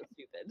 this is so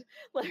stupid.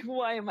 Like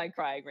why am I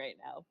crying right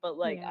now? But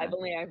like Yeah. I've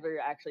only ever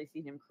actually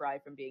seen him cry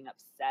from being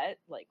upset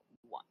like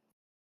once.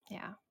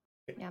 yeah.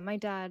 Yeah, my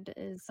dad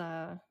is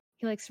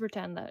he likes to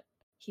pretend that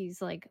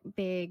he's like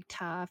big,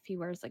 tough. He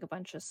wears like a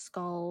bunch of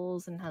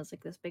skulls and has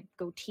like this big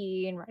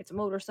goatee and rides a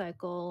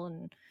motorcycle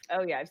and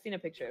Oh yeah, I've seen a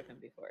picture of him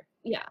before.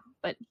 yeah,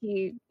 but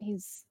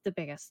he's the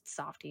biggest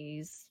softie.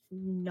 He's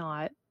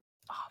not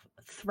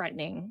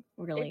threatening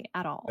really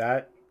at all.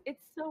 That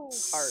It's so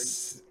hard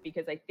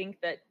because I think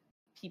that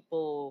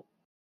people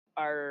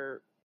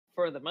are,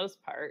 for the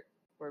most part,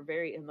 we're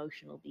very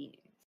emotional beings.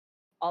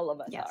 All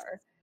of us Yes.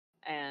 are.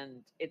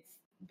 And it's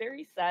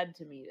very sad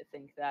to me to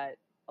think that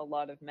a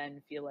lot of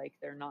men feel like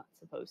they're not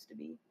supposed to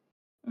be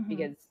Mhm.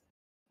 because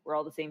we're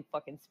all the same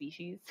fucking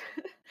species.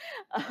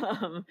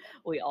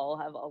 We all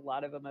have a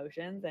lot of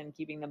emotions, and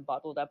keeping them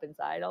bottled up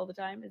inside all the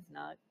time is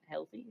not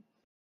healthy.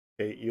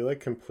 okay, you like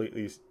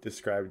completely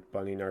described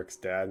Bunny Narc's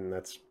dad, and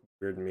that's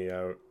weirded me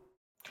out.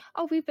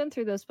 Oh, we've been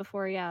through this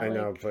before, yeah. I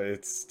know, like, but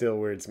it still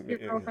weirds me.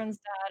 your girlfriend's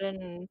dad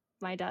and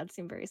my dad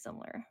seem very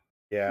similar.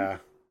 Yeah.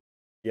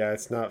 Yeah,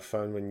 it's not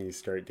fun when you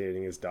start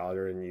dating his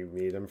daughter and you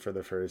meet him for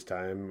the first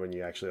time when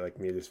you actually like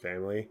meet his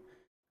family.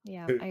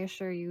 Yeah, Who- I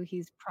assure you,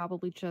 he's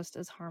probably just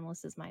as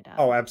harmless as my dad.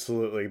 Oh,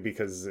 absolutely,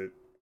 because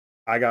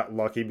I got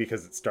lucky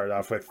because it started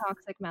off with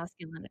Toxic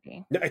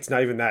masculinity. no, it's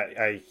not even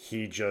that.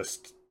 He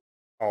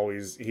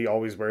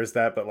always wears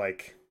that, but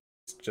like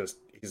it's just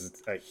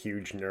he's a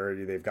huge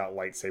nerd. They've got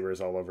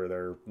lightsabers all over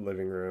their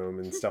living room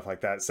and stuff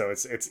like that. So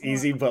it's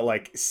easy, but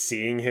like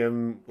seeing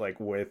him like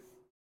with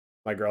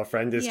my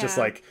girlfriend is just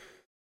Yeah. like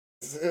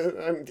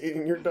I'm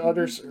dating your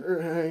daughter,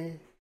 sir.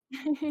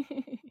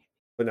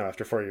 But no,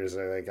 after 4 years,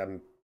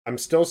 I'm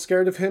still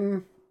scared of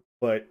him,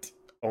 but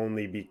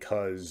only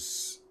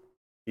because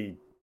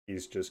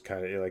he's just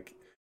kind of like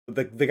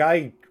the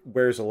guy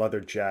wears a leather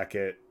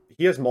jacket.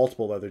 He has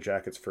multiple leather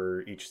jackets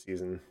for each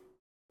season.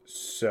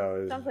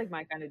 So Sounds like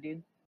my kind of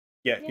dude.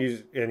 yeah,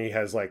 Yeah. he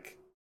has like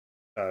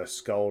a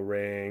skull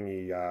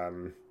ring.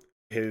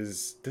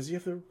 Does he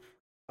have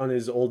on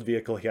his old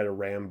vehicle he had a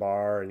ram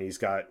bar, and he's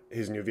got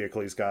his new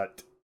vehicle he's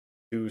got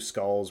two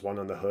skulls, one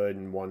on the hood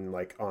and one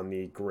like on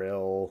the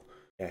grill.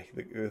 Yeah,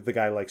 the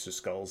guy likes his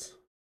skulls.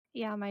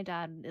 Yeah, my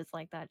dad is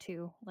like that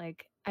too.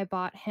 Like I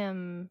bought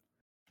him,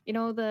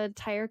 the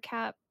tire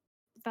cap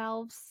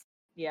valves?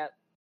 Yep.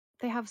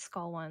 They have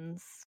skull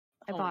ones.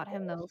 I Oh my bought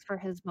him gosh. those for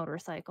his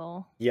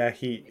motorcycle. Yeah,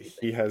 he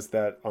Amazing. has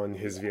that on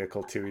his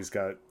vehicle too. He's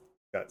got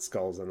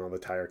skulls on all the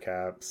tire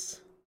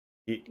caps.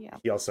 Yeah.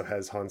 He also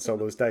has Han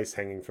Solo's dice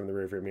hanging from the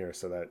rearview mirror,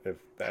 so that if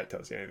that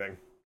tells you anything.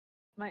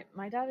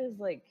 My dad is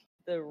like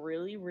the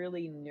really,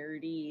 really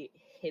nerdy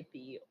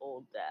hippie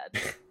old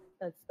dad.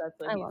 That's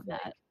what I he's love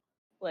like. that.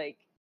 Like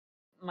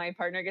my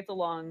partner gets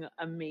along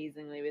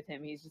amazingly with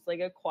him. He's just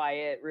like a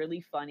quiet, really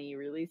funny,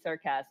 really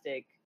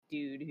sarcastic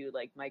dude who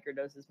like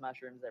microdoses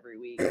mushrooms every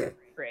week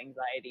for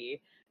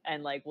anxiety,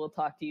 and like will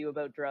talk to you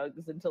about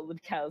drugs until the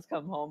cows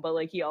come home. But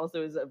like he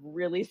also is a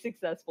really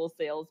successful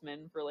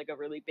salesman for like a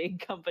really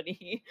big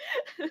company.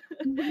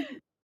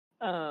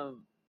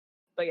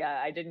 But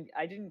yeah, I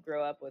didn't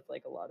grow up with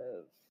like a lot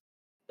of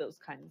those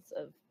kinds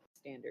of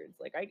standards.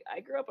 Like I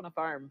grew up on a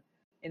farm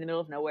in the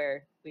middle of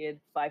nowhere. We had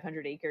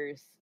 500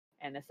 acres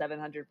and a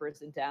 700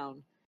 person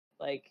town,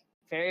 like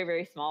very,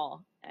 very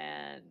small.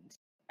 And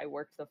I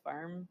worked the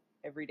farm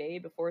every day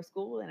before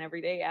school and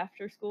every day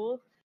after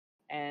school.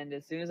 And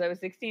as soon as I was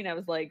 16, I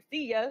was like,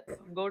 see ya,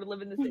 I'm going to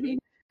live in the city.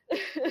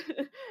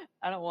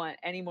 I don't want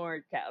any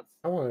more cows.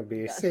 I want to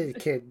be a Done. city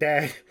kid,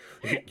 Dad.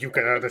 You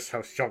get out of this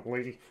house, young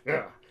lady.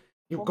 Yeah,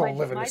 you Well, go my,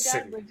 live in my the dad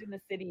city. lived in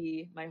the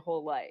city my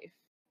whole life.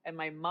 And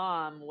my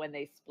mom, when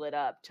they split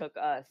up, took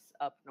us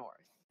up north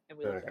and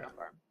we lived on Okay. a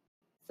farm.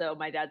 So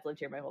my dad's lived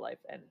here my whole life.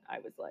 And I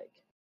was like,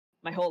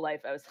 my whole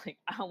life, I was like,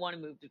 I don't want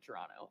to move to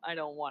Toronto. I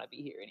don't want to be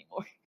here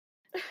anymore.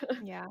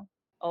 Yeah.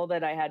 All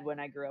that I had when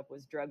I grew up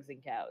was drugs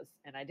and cows.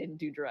 And I didn't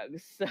do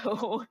drugs.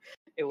 So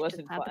it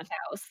wasn't Just had fun. the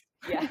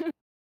cows. Yeah.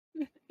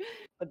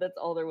 But that's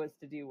all there was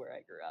to do where I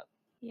grew up.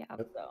 Yeah.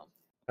 So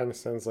Kind of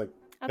sounds like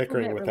That's a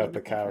Pickering bit without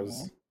the relatable for me.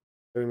 cows.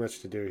 Very much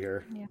to do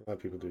here. Yeah. A lot of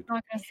people do. I'm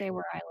not gonna say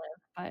where I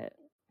live, but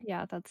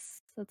yeah,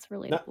 that's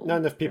relatable. Not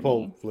enough for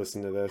people me.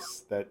 listen to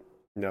this that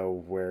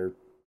know where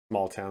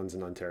small towns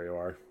in Ontario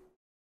are.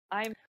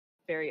 I'm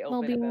very Well,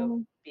 open about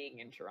being being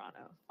in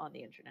Toronto on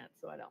the internet,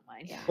 so I don't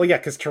mind. Yeah. Well, yeah,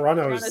 because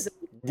Toronto has it's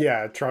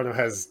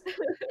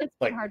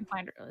like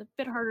a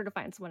bit harder to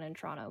find someone in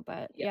Toronto,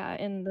 but Yeah.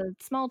 yeah, in the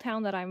small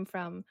town that I'm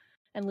from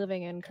and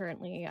living in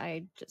currently,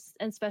 and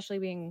especially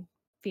being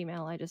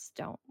female, I just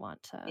don't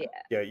want to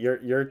Yeah. your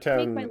make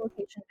my town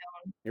location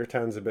known. your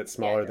town's a bit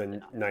smaller than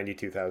definitely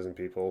 92,000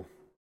 people,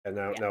 and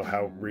I don't Yeah. know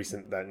how Mhm.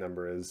 recent that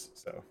number is.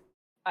 So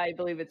I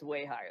believe it's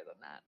way higher than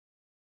that.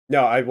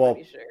 no,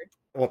 Pretty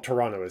sure.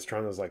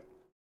 Toronto's like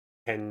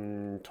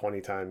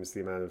 10-20 times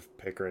the amount of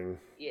Pickering.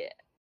 Yeah.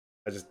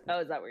 I just Oh,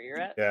 is that where you're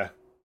at? yeah.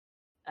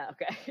 Oh,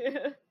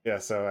 okay. Yeah,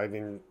 so I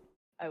mean,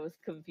 I was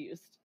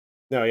confused.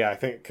 no, yeah, I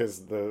think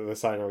because the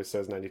sign always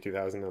says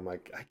 92,000. I'm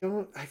like,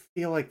 I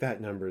feel like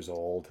that number's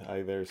old.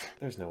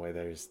 There's no way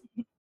there's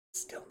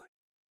still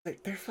they're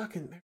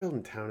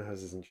building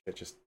townhouses and shit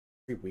just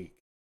every week,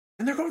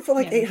 and they're going for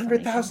like Yeah, there's so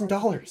many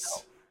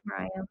 $800,000. Where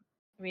I am.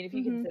 I mean, if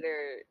you Mhm.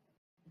 consider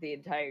the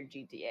entire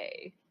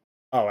GTA,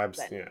 Oh,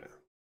 absolutely, yeah.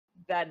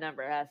 that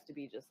number has to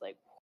be just like.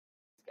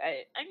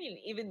 I mean,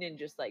 even in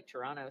just like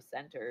Toronto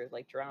Center,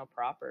 like Toronto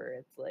proper,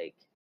 it's like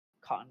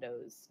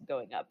condos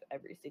going up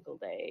every single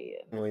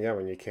day. And, Well, yeah,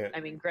 when you can't I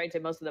mean,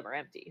 granted, most of them are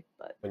empty,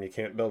 but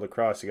build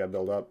across, you got to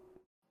build up.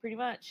 pretty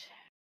much.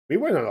 We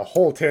went on a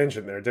whole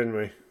tangent there, didn't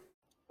we?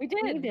 We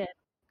did. We did.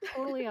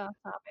 Totally off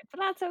topic, but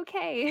that's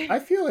okay. I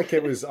feel like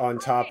it was on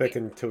topic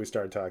until we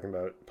started talking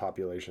about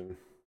population.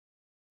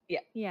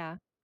 Yeah.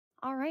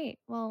 All right.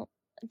 Well,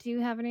 do you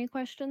have any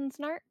questions,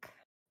 Narc,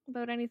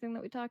 about anything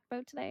that we talked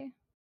about today?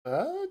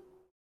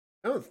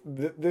 No,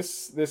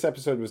 this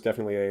episode was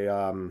definitely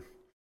a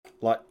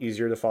lot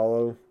easier to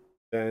follow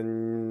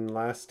than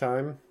last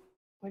time.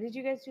 What did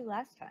you guys do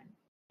last time?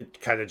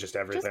 Kind of just Just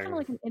everything. kind of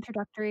like an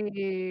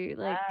introductory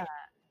Ah,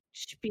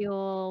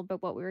 spiel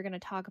about what we were going to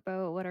talk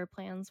about, what our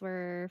plans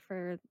were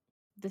for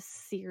this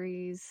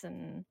series,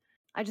 and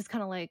I just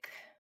kind of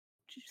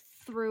just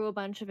threw a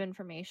bunch of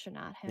information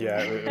at him.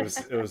 Yeah,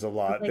 it was a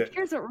lot. Like,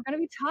 here's what we're going to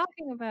be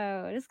talking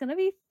about. It's going to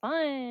be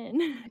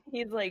fun.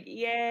 he's like,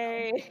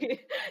 yay!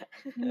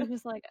 And you're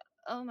just like,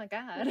 oh my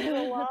god, This is a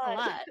that's a lot.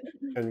 lot.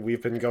 And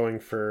we've been going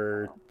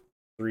for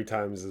 3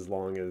 times as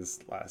long as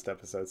last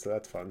episode, so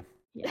that's fun.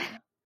 Yeah,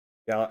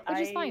 Yeah, which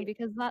is fine I-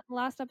 because that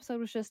last episode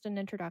was just an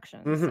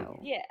introduction, Mhm. so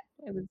Yeah,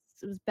 it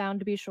was bound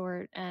to be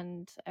short,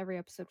 and every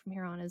episode from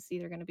here on is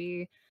either going to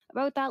be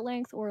about that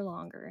length or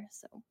longer.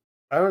 So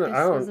I don't know. this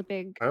I was don't. a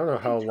big I don't know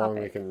how big long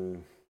we topic.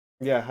 can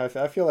Yeah,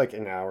 I feel like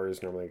an hour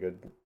is normally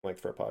good, like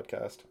for a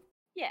podcast.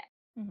 Yeah,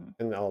 Mhm.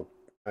 And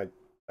I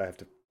have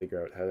to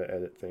figure out how to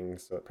edit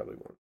things, so it probably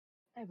won't.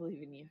 I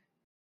believe in you.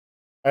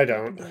 I You can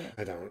don't. do it.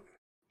 I don't.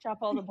 Chop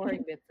all the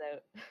boring bits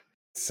out.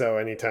 So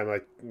anytime I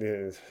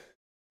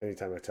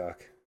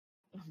talk,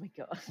 Oh my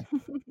god.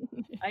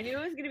 I knew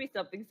it was gonna be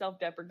something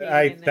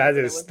self-deprecating in there, that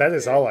but I is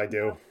wasn't sure. all I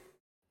do.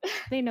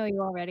 They know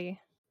you already.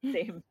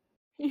 Same.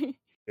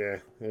 Yeah,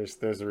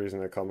 there's a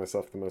reason I call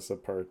myself the most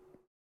subpar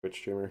Twitch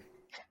streamer.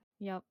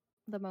 Yep,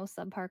 the most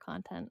subpar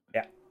content.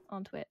 Yeah.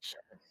 On Twitch.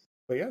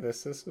 But yeah,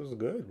 this was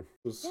good. It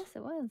was, Yes,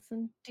 it was.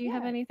 And do you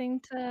have Yeah. anything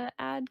to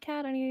add,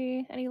 Kat?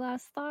 Any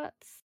last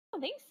thoughts? I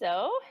don't think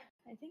so.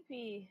 I think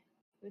we've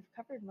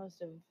covered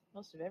most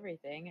of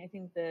everything. I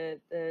think the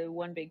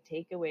one big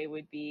takeaway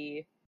would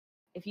be,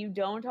 if you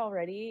don't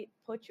already,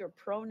 put your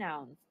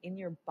pronouns in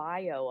your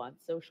bio on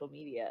social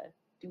media.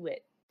 Do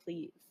it,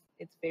 please.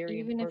 It's very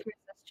Even if important.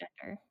 you're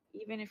cisgender,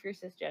 Even if you're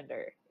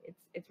cisgender,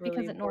 it's really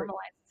because it important.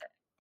 normalizes it.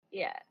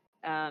 Yeah.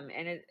 And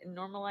it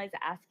normalizes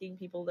asking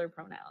people their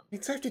pronouns. you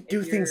have to If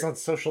do things you're- on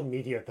social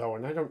media though,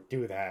 and I don't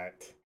do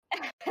that.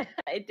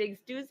 It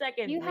takes 2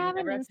 seconds. You and have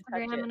an never have to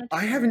touch Instagram it. and a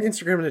I have an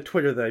Twitter. Instagram and a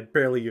Twitter that I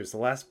barely use. The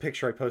last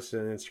picture I posted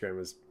on Instagram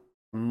was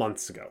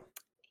months ago.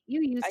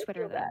 You use I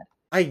Twitter feel then. that.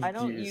 I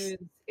don't use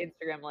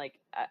Instagram. Like,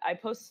 I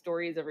post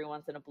stories every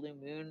once in a blue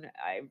moon.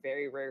 I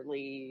very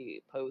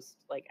rarely post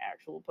like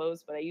actual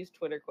posts, but I use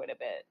Twitter quite a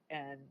bit,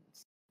 and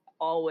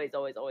always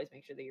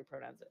make sure that your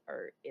pronouns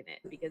are in it,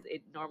 because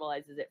it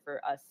normalizes it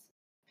for us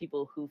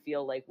people who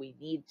feel like we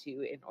need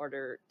to in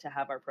order to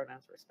have our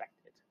pronouns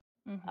respected.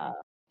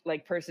 Mhm.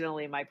 Like,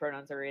 personally, my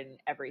pronouns are in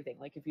everything.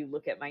 Like, if you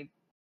look at my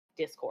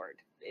Discord,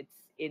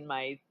 it's in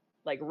my,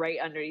 like, right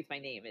underneath my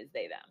name is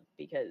they them,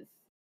 because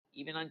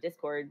even on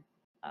Discord,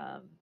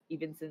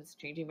 even since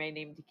changing my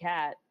name to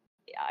Kat,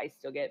 I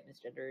still get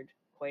misgendered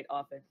quite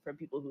often from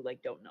people who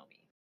like don't know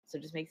me. So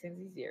it just makes things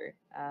easier.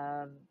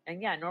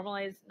 And yeah,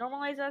 normalize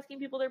asking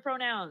people their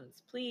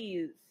pronouns,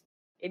 please.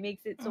 It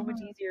makes it so much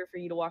Mhm. easier for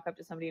you to walk up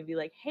to somebody and be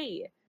like,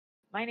 "Hey,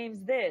 my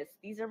name's this.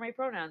 These are my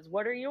pronouns.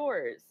 What are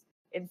yours?"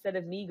 Instead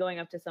of me going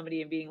up to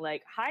somebody and being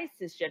like, "Hi,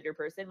 cisgender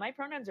person. My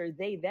pronouns are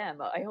they,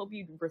 them. I hope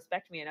you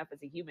respect me enough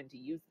as a human to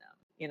use them."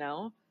 You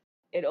know,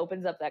 it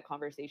opens up that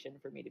conversation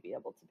for me to be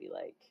able to be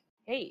like,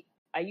 "Hey,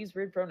 I use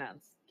weird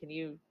pronouns. Can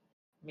you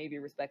maybe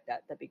respect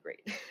that? That'd be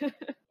great."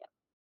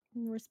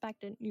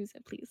 Respect it, use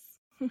it,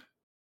 please.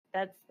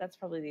 That's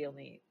probably the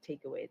only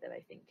takeaway that I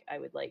think I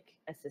would like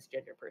a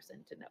cisgender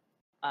person to know.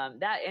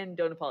 That, and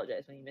don't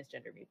apologize when you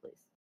misgender me,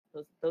 please.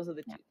 Those are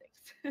the Yeah. two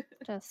things.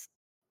 Just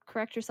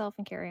correct yourself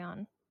and carry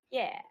on.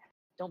 Yeah.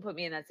 Don't put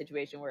me in that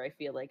situation where I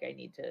feel like I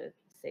need to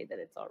say that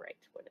it's all right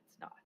when it's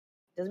not.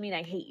 Doesn't mean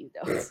I hate you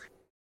though.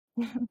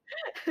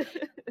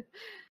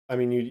 I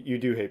mean, you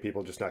do hate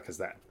people, just not because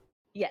that.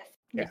 Yes,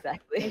 Yeah.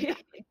 exactly.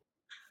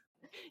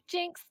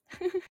 Jinx.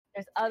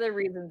 There's other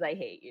reasons I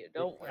hate you.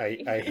 Don't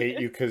worry. I hate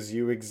you because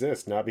you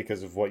exist, not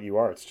because of what you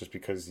are. It's just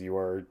because you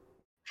are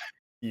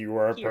a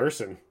Here.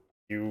 person.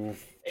 You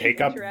It's take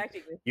up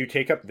interacting with you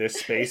take up this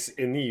space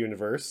in the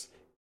universe,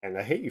 and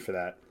I hate you for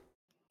that.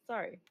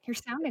 Sorry. You're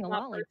sounding a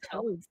not lot like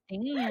personal. Toads.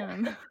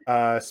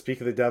 Damn. Speak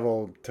of the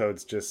devil,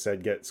 Toads just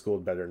said, "Get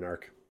schooled better,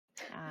 narc."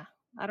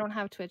 I don't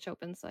have Twitch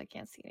open, so I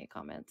can't see any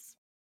comments.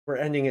 We're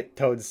ending it,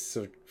 Toads.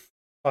 So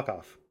fuck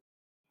off.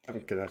 I'm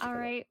gonna have to All cut off.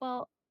 right.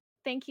 Well,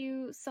 thank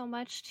you so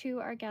much to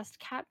our guest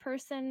Cat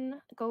Person.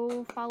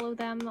 Go follow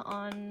them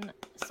on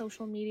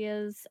social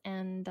medias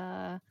and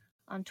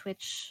on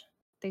Twitch.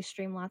 They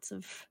stream lots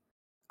of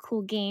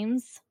cool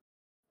games.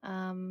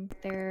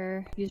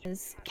 Their user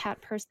is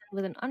Cat Person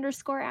with an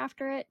underscore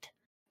after it.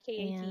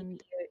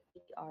 And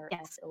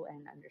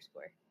KATPERSON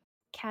underscore.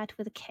 Cat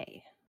with a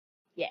K.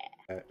 Yeah,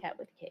 cat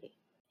with K.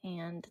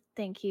 And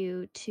thank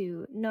you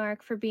to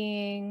Narc for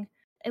being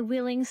a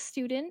willing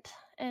student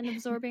and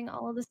absorbing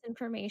all of this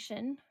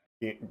information.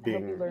 I hope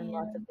you learned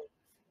lots of things.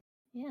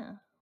 Yeah.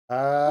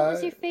 What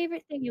was your Uh,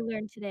 favorite thing you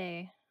learned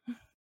today?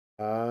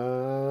 I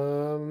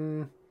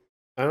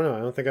don't know. I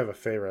don't think I have a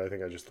favorite. I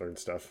think I just learned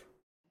stuff.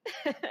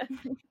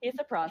 It's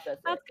a process.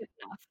 That's good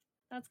enough.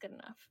 That's good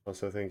enough.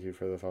 Also, thank you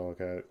for the follow,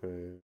 Cat.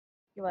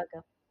 You're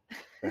welcome.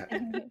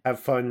 Have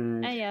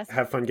fun. Yes.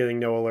 Have fun getting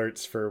no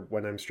alerts for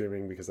when I'm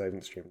streaming, because I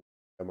haven't streamed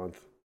a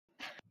month.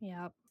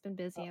 Yeah, been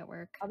busy at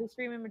work. I'll be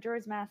streaming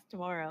Majora's Mask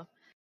tomorrow.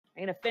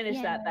 I'm gonna finish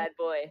Yeah. that bad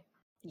boy.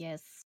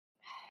 Yes.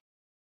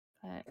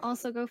 But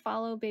also go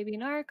follow Baby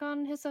Narc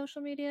on his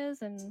social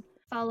medias and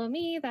follow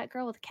me, that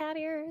girl with cat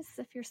ears,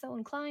 if you're so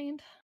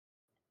inclined.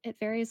 It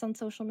varies on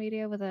social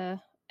media with a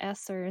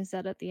S or a Z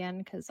at the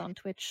end, because on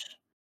Twitch,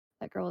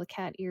 that girl with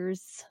cat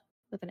ears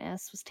with an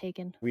S was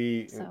taken.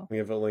 We So.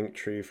 have a link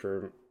tree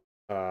for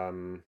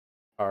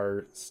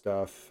our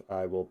stuff.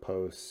 I will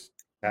post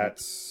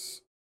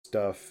Cat's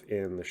stuff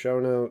in the show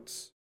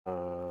notes.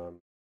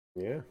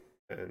 Yeah,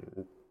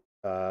 and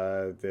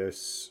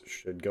this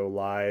should go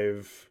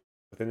live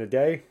within a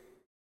day,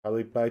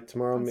 probably by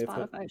tomorrow. On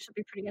Spotify, it should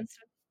be pretty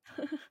instant.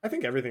 I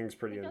think everything's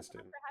pretty Thank you so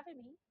instant. much for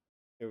having me.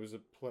 It was a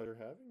pleasure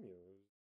having you.